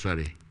mo kwa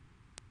sorry.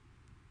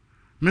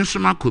 Me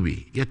soma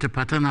kobi yete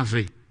patana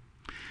say.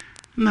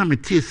 Na me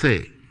tie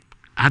say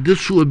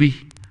adesuo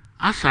bi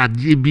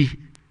asadie bi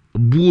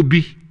buo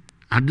bi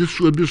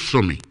adesuo bi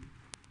so me.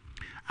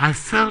 I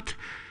felt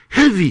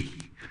heavy.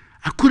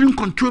 I couldn't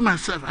control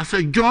myself. I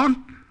said,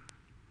 "John,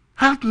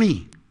 help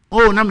me."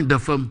 Oh, na me da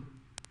fam.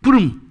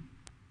 Boom.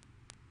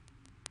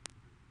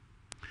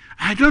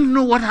 I don't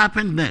know what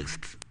happened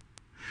next.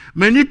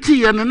 Many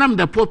tea and I'm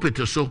the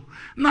pulpit so.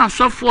 Now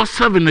so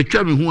 4-7 a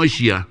chami who was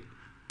here.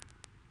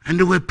 And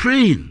they were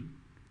praying.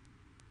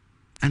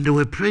 And they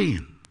were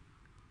praying.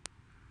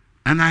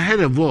 And I heard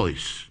a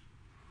voice.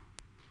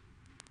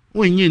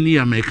 When you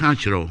near me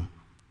cultural,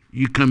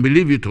 you can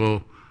believe it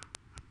or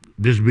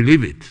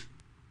disbelieve it.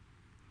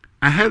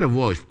 I heard a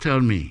voice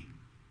tell me,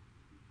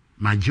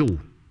 "My Joe,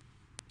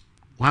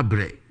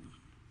 wabre."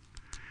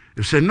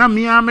 If say na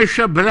me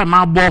amehwe bra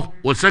ma bo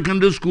or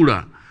secondary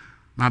school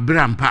ma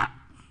bra mpa.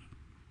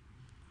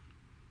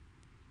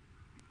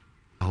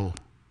 Oh,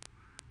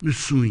 me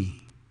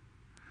sui.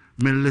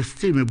 Me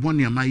leste me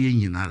boni ama ye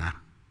nyinara.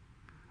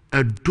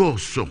 A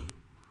doso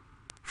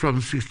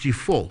from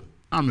 64.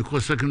 I'm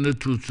called secondary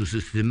to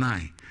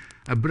 69.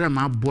 A bra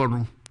ma bo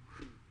no.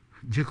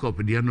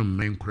 Jacob the no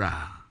men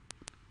kra.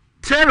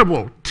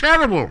 Terrible,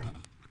 terrible.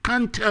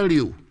 Can't tell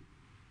you.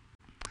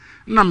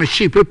 Na me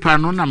sheep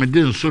pano na me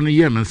den so no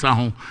yem nsa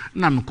ho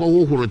na me ko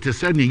hohoro te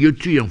se ne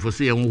yetu yem fo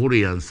se yem hohoro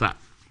yansa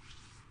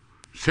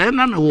se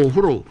na me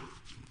hohoro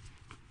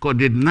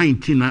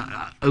COVID-19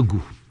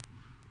 agu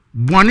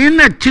boni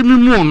na timi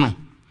mu no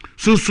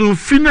sunsun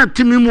fi na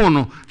timi mu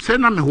no se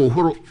na me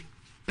hohoro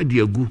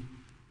ade agu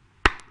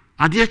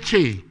ade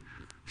che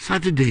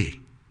Saturday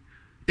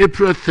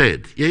April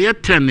 3rd ye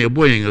 10 e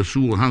boyen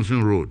asu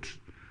Hanson Road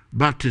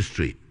Baptist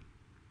Street.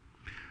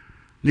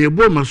 Ne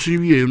ebo masu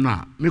wie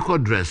na me ko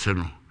dress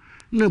no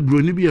na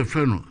broni bi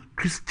afeno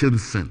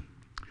Christensen.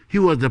 He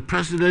was the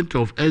president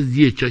of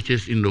SDA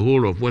churches in the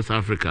whole of West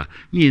Africa.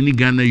 Ni any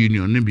Ghana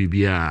Union ne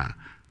bibia.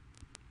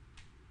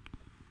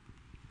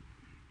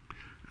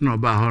 No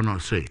ba ho no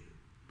say.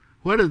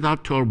 Where is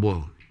that tall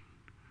boy?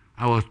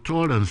 I was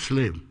tall and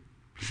slim.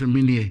 He said,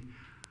 Minie.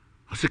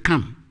 I said,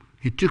 come.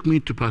 He took me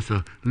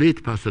to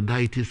late Pastor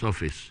Diety's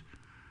office.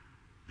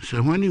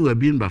 So when you were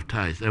being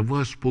baptized, a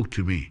voice spoke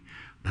to me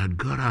that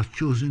God has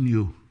chosen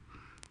you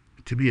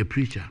to be a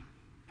preacher.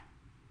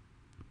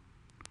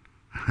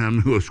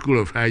 I'm in a school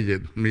of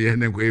hygiene. Me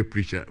and a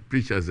preacher.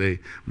 Preacher say,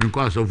 me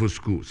class of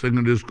school,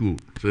 secondary school,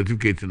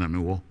 certificate in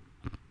me.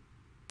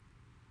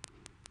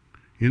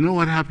 You know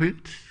what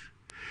happened?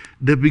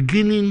 The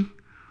beginning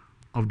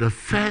of the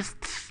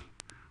first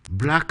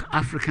Black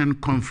African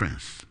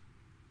Conference.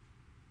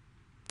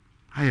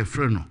 I have a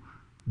friend,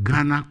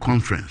 Ghana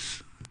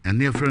Conference, and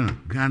near friend,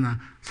 Ghana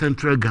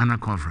Central Ghana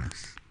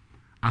Conference.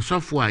 And so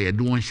far, I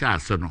do one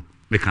shot, so no,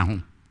 make a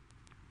home.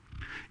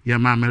 Your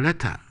mama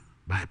letter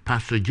by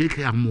Pastor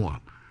J.K. Amor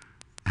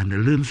and the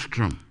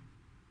Lindstrom,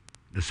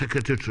 the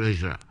Secretary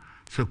Treasurer,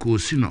 Sako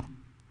Sino,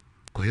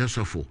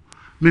 Koyosofo.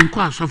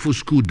 Menkwa Sofo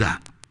school da.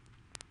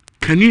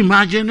 Can you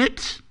imagine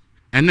it?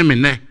 And then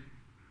me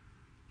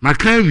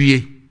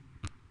Makanwie.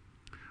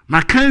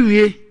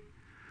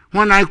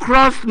 When I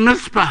crossed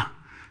Mespa,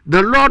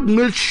 the Lord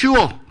made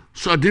sure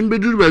so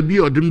Dimbeduru will be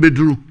or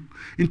Dimbeduru.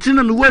 Until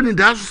I went in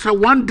the house, so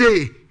one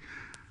day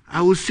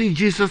I will see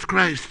Jesus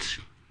Christ.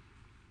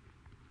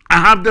 I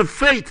have the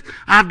faith,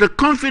 I have the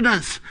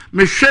confidence.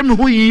 Me shem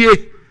hu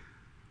ye.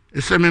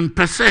 It's a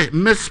mempese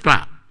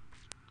Mespa.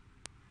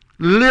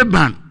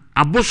 Leban.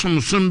 Abosom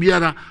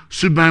sumbiara,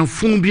 suban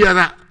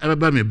fumbiara,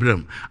 ebeba me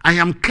brem. I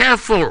am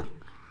careful.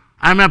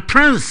 I'm a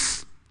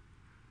prince.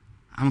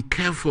 I'm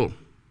careful.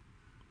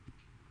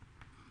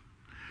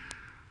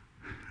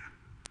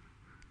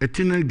 A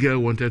teenage girl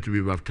wanted to be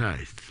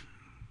baptized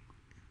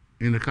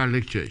in the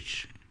Catholic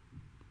Church.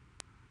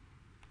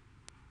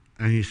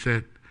 And he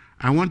said,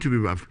 I want to be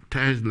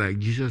baptized like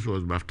Jesus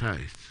was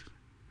baptized.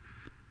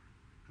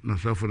 And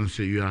someone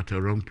said, you are at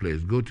the wrong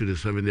place. Go to the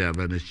Seventh-day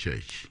Adventist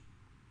Church.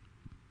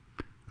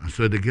 And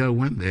so the girl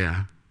went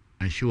there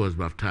and she was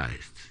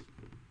baptized.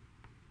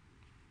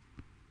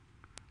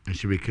 And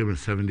she became a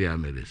Seventh-day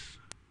Adventist.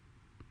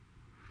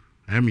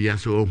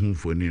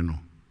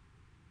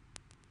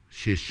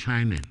 She's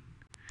shining.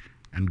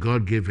 And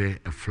God gave her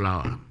a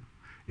flower.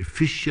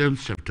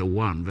 Ephesians chapter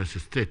 1,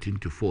 verses 13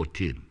 to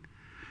 14.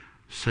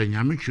 Say,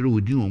 Nyamichuru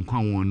wudi onkwa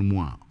wonu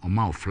mu a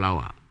oma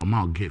flower,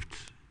 oma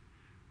gift,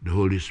 the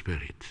Holy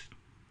Spirit.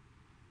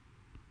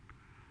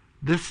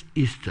 This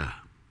Easter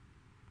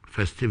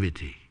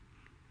festivity,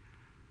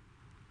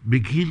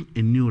 begin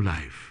a new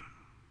life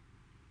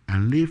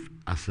and live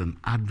as an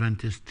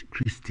Adventist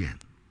Christian,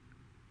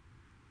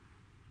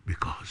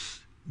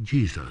 because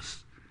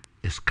Jesus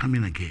is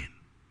coming again.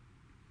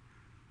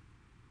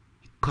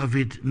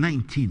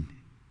 COVID-19,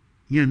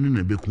 he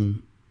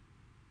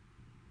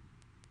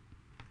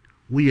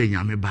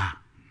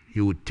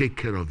will take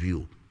care of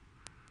you.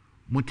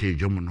 Mote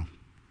jomono.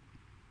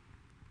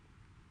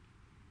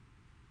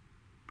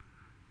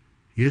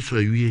 Yes,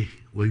 we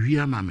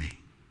are mame.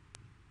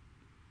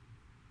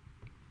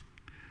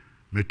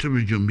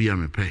 Metumi jumbia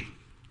me pay.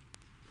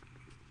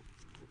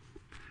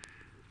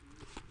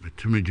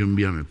 Metumi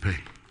jumbia me pay.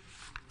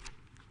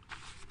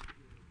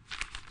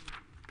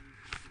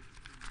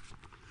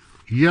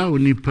 Ya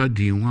onipa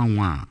di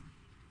wanwa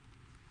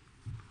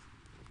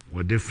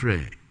wode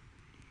frɛ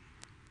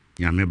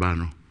nyame ba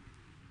no.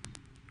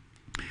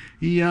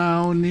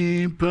 Ya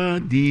onipa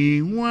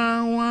di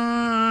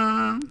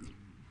wanwa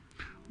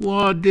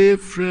wode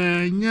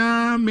frɛ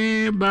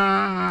nyame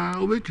ba.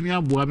 Obetumi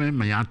aboa me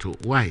mayato.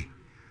 Why?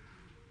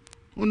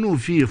 Ono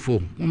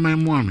fiefo mo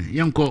ame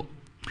yenko.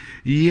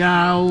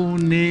 Ya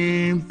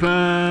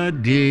onipa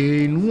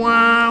di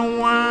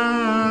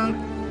wanwa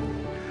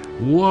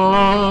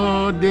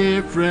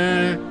wode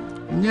frɛ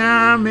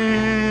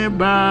nyame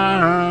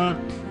ba.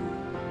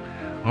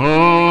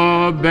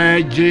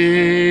 Obeje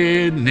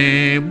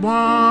ne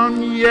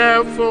bon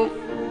yefo.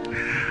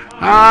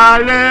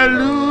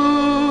 Hallelujah.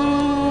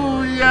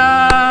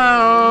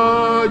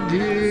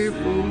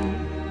 Odifu.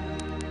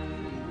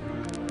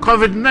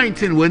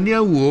 COVID-19 when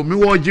you wo me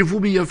wojifu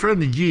be your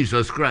friend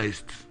Jesus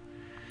Christ.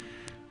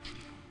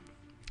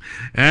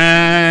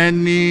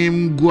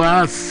 Enim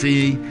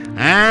guasi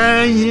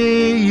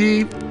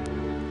enyi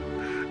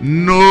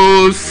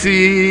no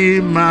si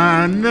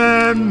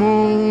manen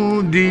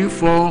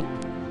mudifo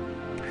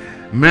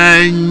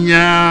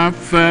menya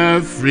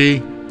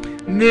fefri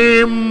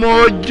ni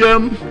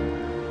mojem.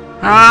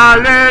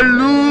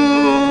 Hallelujah.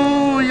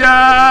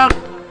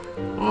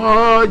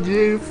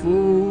 Ojifuni.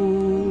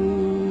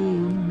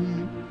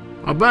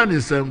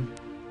 Abanisam,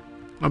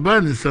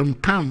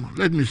 come,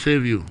 let me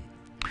save you.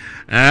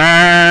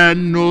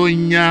 No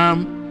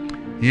nyam,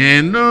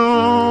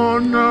 no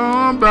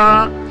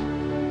ba,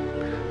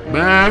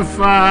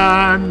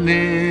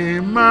 befane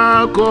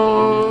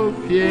makofia,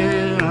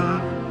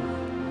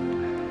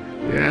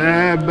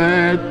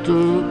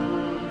 ebeto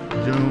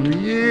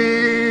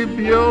jomye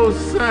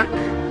biosak.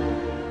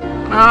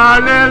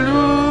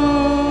 Hallelujah.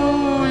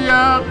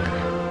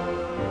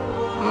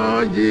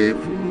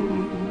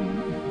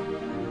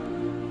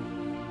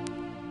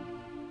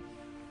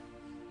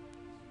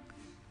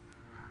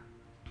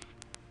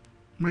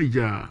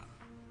 Major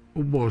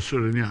Ubo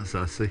Surani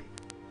Asase.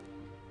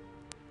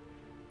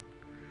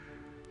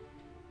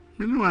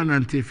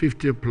 Minimum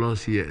 50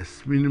 plus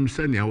years. Minimum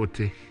senior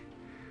wote.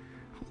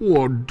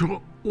 Who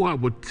do who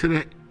would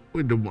tre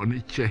with the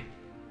money che.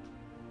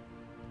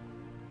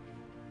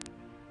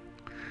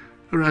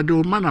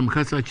 Rado manam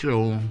kasa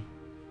chiro.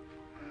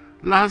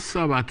 Last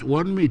Sabbath,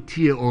 one meet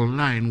here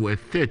online were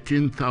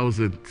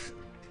 13,000.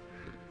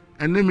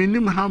 And then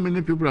minimum how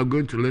many people are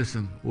going to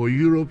listen? Or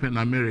Europe and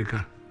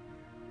America.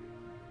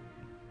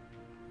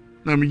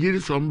 Now me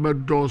give some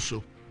bad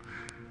also.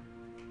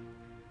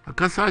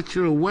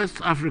 Akasachiro, West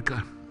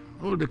Africa,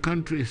 all the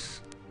countries,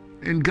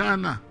 in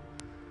Ghana,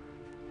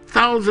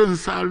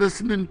 thousands are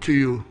listening to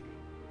you.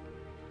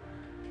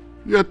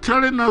 You are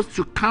telling us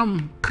to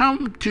come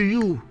to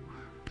you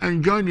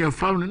and join your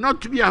family, not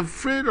to be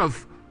afraid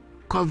of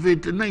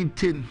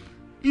COVID-19.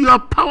 You are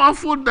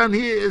powerful than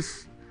he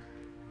is.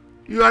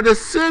 You are the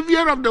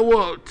savior of the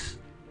world.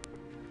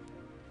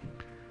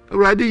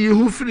 Already you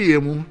who free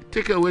him,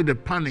 take away the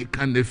panic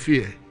and the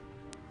fear.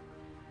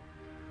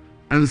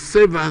 And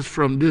save us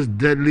from this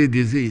deadly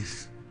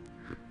disease.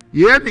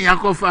 But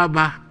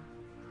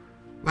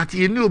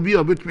you knew be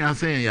a bit me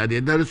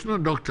saying there is no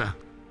doctor.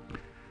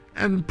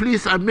 And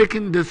please, I'm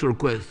making this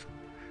request.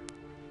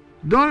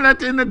 Don't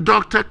let any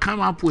doctor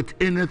come up with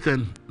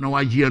anything. Do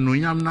it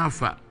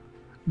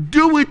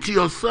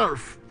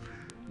yourself.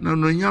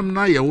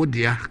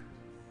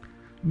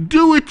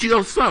 Do it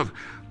yourself.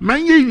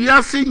 Man, you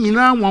are saying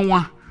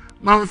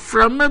man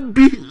from a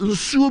big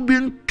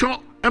subin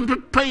talk and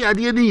prepare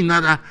the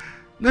another.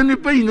 Then you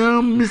pay,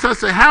 Mr.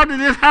 Say, how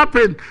did it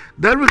happen?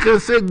 Then we can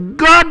say,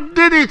 God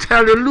did it,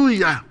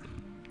 hallelujah.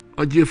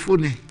 Or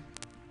Jefuni.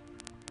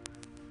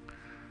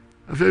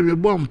 I feel me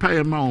born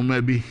pay ma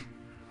maybe.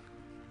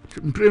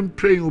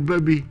 Praying o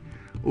baby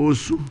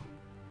also.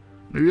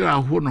 No you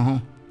are one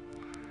home.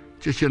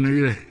 Checheno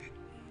yire.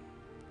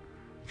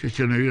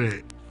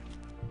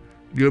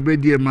 The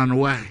obedient man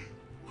why?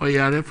 Or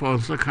yare for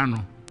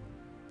Sakano.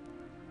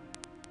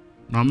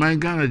 No my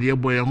Ghana dear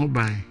boy and who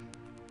buy.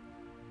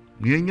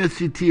 Nienya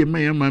city ma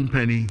yaman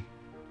penny.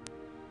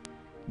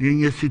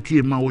 Nienya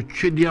city ma wo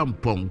twediam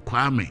pon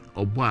kwame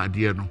obo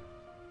ade no.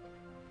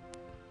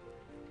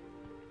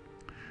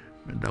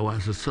 That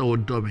was a so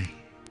dummy.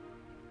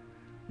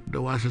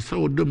 There was a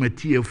so dumb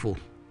tearful.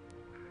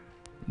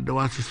 There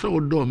was a so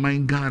dumb my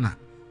Ghana.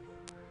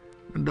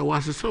 And there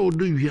was a so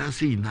do you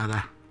see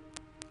nada.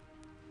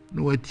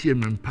 No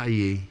team and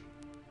paye.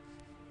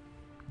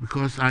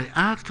 Because I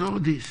asked all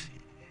this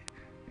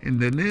in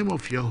the name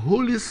of your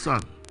holy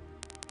Son.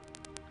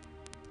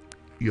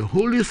 Your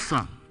holy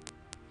Son,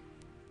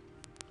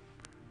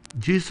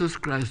 Jesus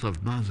Christ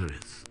of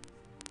Nazareth.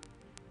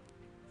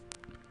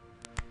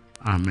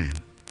 Amen.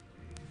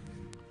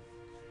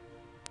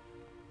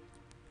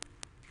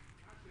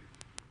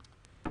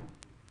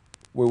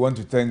 We want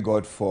to thank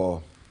God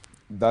for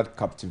that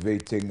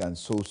captivating and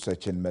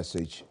soul-searching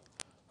message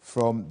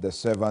from the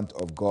servant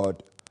of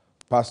God,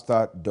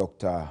 Pastor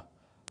Dr.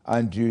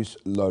 Andrews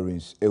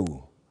Lawrence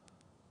Ewoo.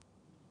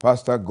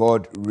 Pastor,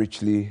 God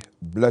richly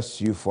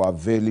bless you for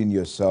availing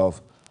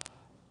yourself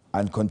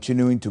and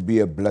continuing to be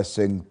a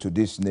blessing to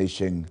this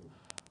nation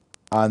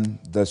and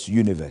this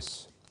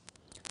universe.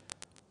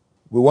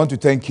 We want to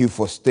thank you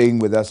for staying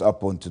with us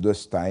up until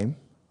this time.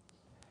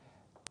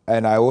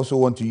 And I also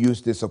want to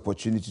use this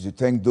opportunity to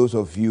thank those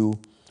of you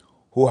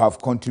who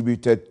have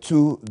contributed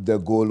to the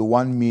goal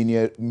 1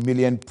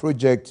 million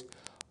project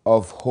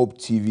of Hope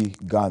TV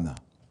Ghana.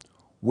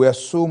 We are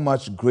so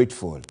much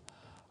grateful,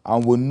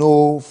 and we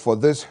know for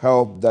this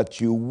help that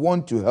you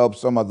want to help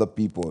some other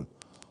people.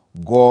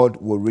 God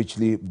will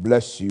richly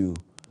bless you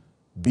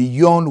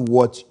beyond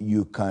what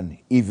you can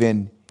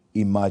even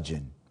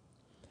imagine.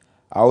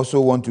 I also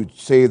want to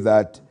say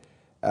that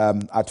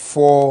at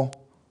 4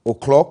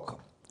 o'clock,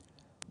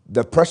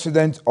 the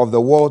president of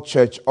the World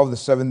Church of the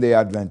Seventh-day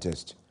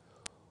Adventist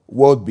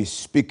will be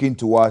speaking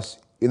to us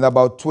in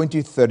about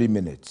 20-30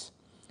 minutes.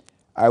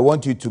 I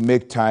want you to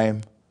make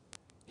time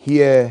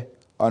here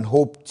on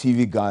Hope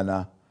TV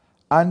Ghana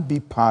and be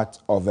part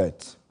of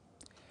it.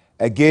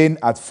 Again,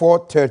 at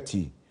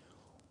 4:30,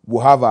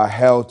 we'll have our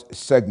health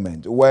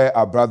segment where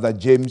our brother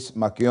James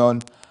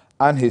McKeon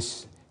and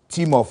his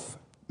team of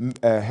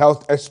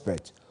health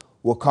experts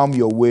will come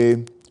your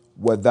way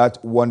with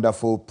that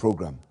wonderful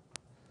program.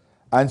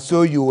 And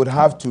so you would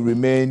have to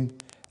remain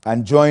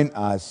and join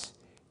us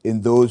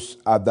in those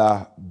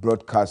other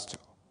broadcasts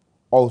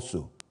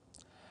also.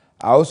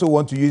 I also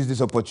want to use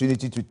this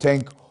opportunity to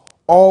thank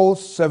all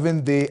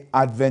Seventh-day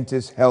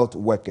Adventist health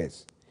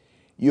workers.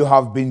 You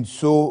have been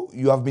so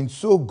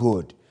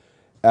good.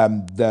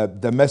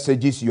 The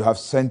messages you have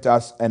sent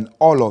us and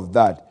all of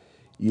that,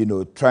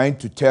 trying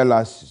to tell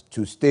us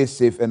to stay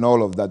safe and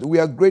all of that. We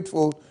are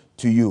grateful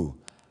to you.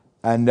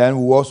 And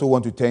then we also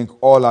want to thank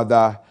all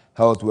other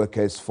health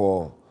workers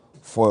for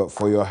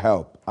your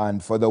help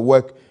and for the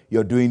work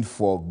you're doing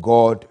for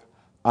God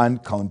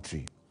and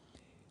country.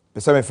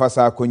 Pesa me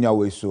fasa akonya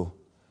we so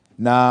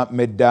na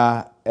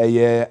meda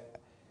eye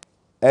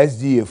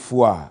SDA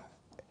fu a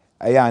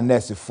ɛyɛ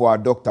nurse for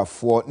doctor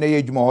for na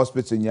yɛ dwuma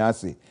hospital nyina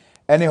ase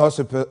any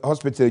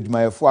hospital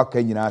dwuma for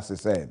aka nyina ase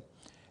sɛ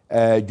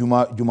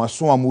dwuma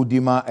so amudi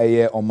ma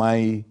ɛyɛ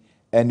ɔman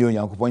ɛne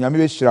onyankopɔn nyame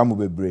be hyira mo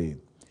bebree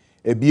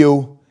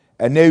ebio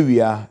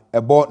ɛna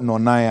ɛbɔ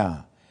nonan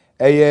a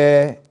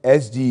ɛyɛ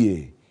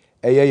SDA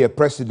ɛyɛ yɛ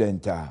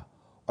president a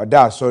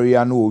ɔda asɔre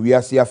ya no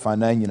owiase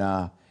afana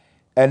nyina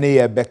ɛne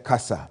yɛ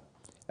bɛkasa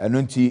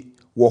ɛno nti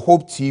wɔ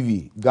Hope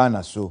TV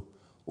Ghana so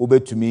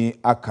obetumi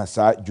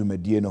akasa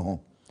dwumadie no ho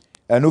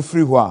ɛno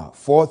free hɔ a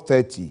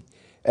 4:30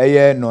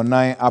 ɛyɛ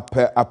nonan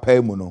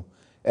apɛ mu no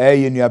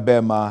ɛyɛ nua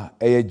bɛma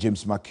ɛyɛ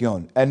James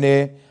McKeon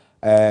ɛne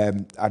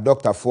a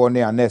doctor for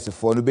ne a nurse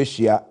for no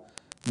behia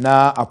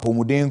na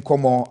apomuden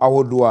komo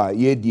ahodo a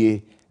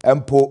yedie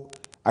empo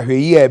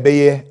ahweyi a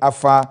ɛbɛyɛ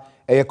afa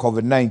ɛyɛ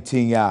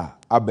COVID-19 a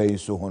abayi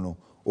so ho no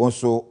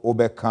onso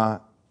obɛka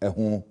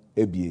ɛho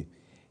ebie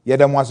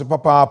yɛdɛm ase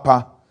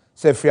papa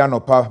sɛ firi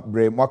anopa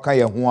bre mwaka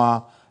yɛ ho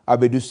a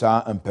abedu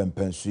saa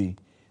mpɛmpɛnsui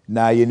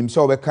na yɛnim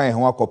sɛ obɛka yɛ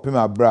ho akɔpem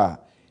abra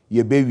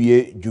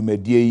yɛbɛwie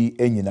dwumadie yi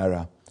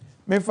enyinara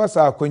memfa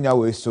saa akonya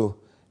wei so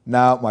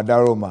na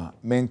madaroma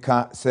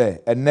menka sɛ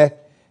ɛnɛ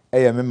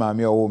ɛyɛ me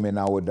maame ɔwo me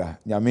na woda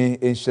nyame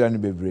enhyira no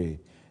bebree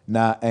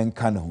na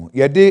ɛnka ne ho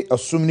yɛde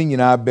asum ni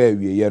nyinaa ba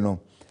awieyɛ no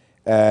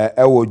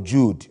ɛwɔ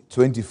Jude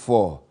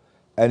 24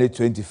 ɛne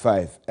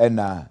 25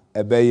 ɛna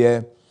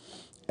ɛbɛyɛ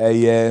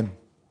ɛyɛ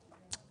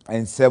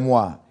ensɛm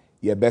a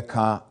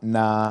yɛbɛka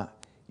na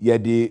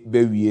yɛde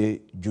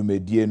bewie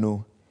dwumadie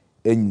no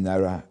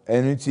enyinara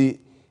ɛno nti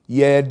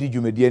yɛde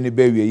dwumadie no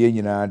bewie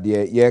yenyinara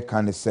de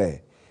yɛka ne sɛ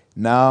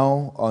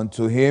now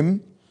unto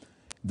him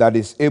that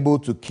is able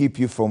to keep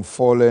you from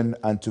falling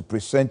and to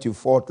present you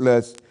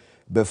faultless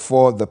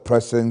before the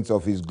presence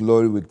of his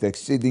glory with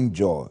exceeding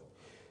joy.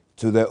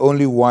 To the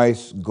only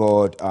wise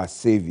God, our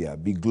Savior,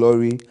 be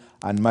glory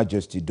and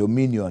majesty,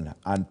 dominion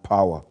and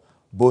power,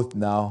 both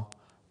now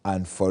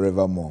and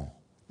forevermore.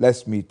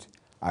 Let's meet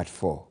at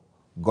 4.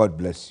 God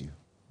bless you.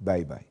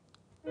 Bye-bye.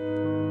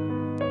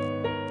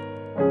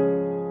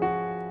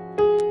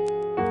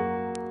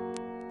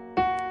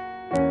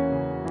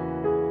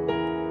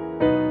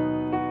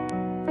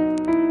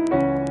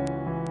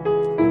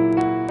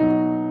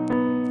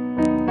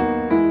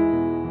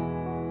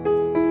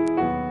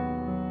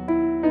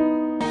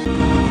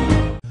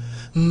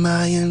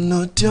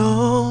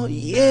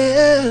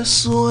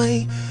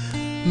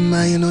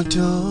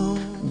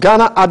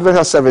 Ghana Advent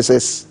Health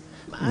Services,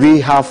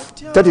 we have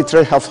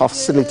 33 health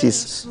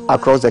facilities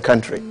across the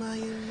country.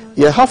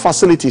 Your health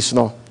facilities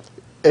no,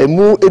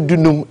 emu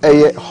edunum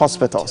eye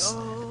hospitals,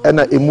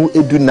 ena emu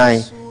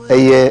edunai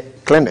eye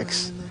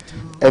clinics,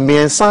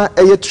 emiensa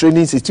eye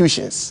training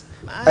institutions,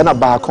 ena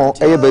baako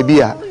eye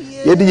babia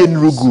yedi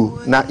yenrugu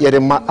na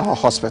yedema our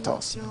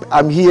hospitals.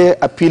 I'm here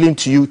appealing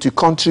to you to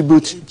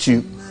contribute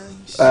to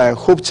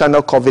Hope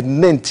Channel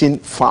COVID-19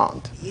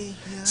 Fund.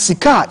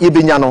 Sika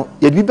yebenyano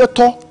yedi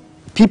beto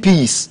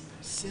PPEs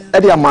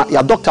ede ama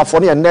ya doctor for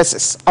ne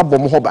nurses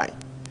abom hoban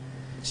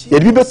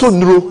yedi beto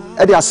nuro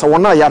ede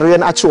asawona yare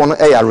na ache wono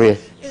yare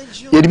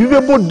yedi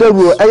bebo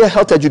daruo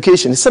health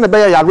education se ne be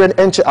yare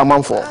enche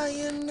amanfo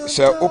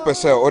se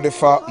opese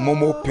odefa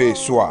momo pay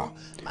so a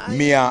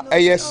mia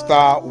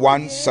star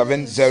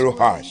 170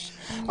 hash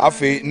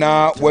afi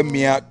na wa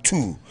mia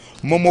 2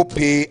 momo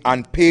pay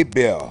and pay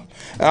bill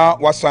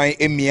wasan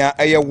emia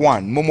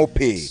 1 momo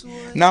pay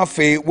na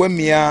fe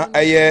wemia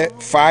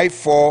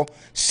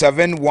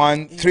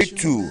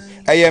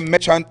 547132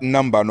 merchant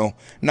number no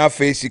na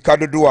fe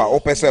sikadodo a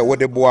opese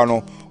wode boa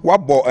no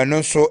wabo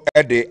eno so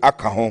ede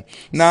aka ho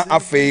na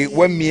afe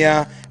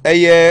wemia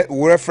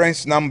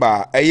reference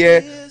number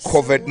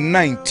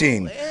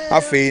COVID-19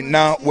 afe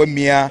na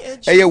wemia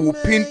wo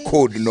pin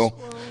code no.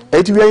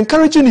 We are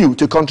encouraging you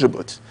to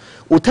contribute.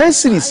 With 10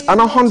 series, and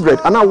 100,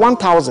 and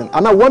 1,000,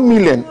 and 1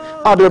 million,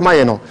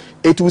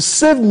 it will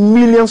save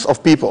millions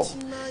of people.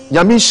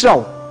 Yami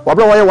Shao,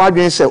 wabra waya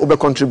wagwen say ube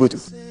contribute.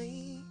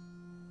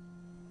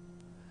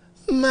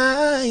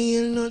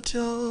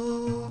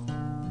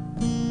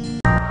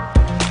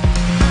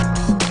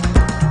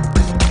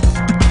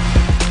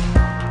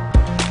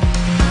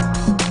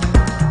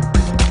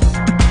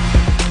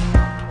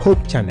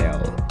 Hope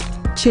Channel,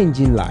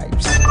 changing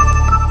lives.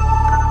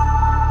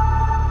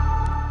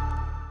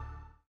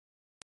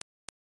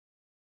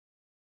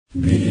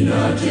 Be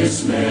not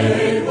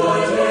dismayed.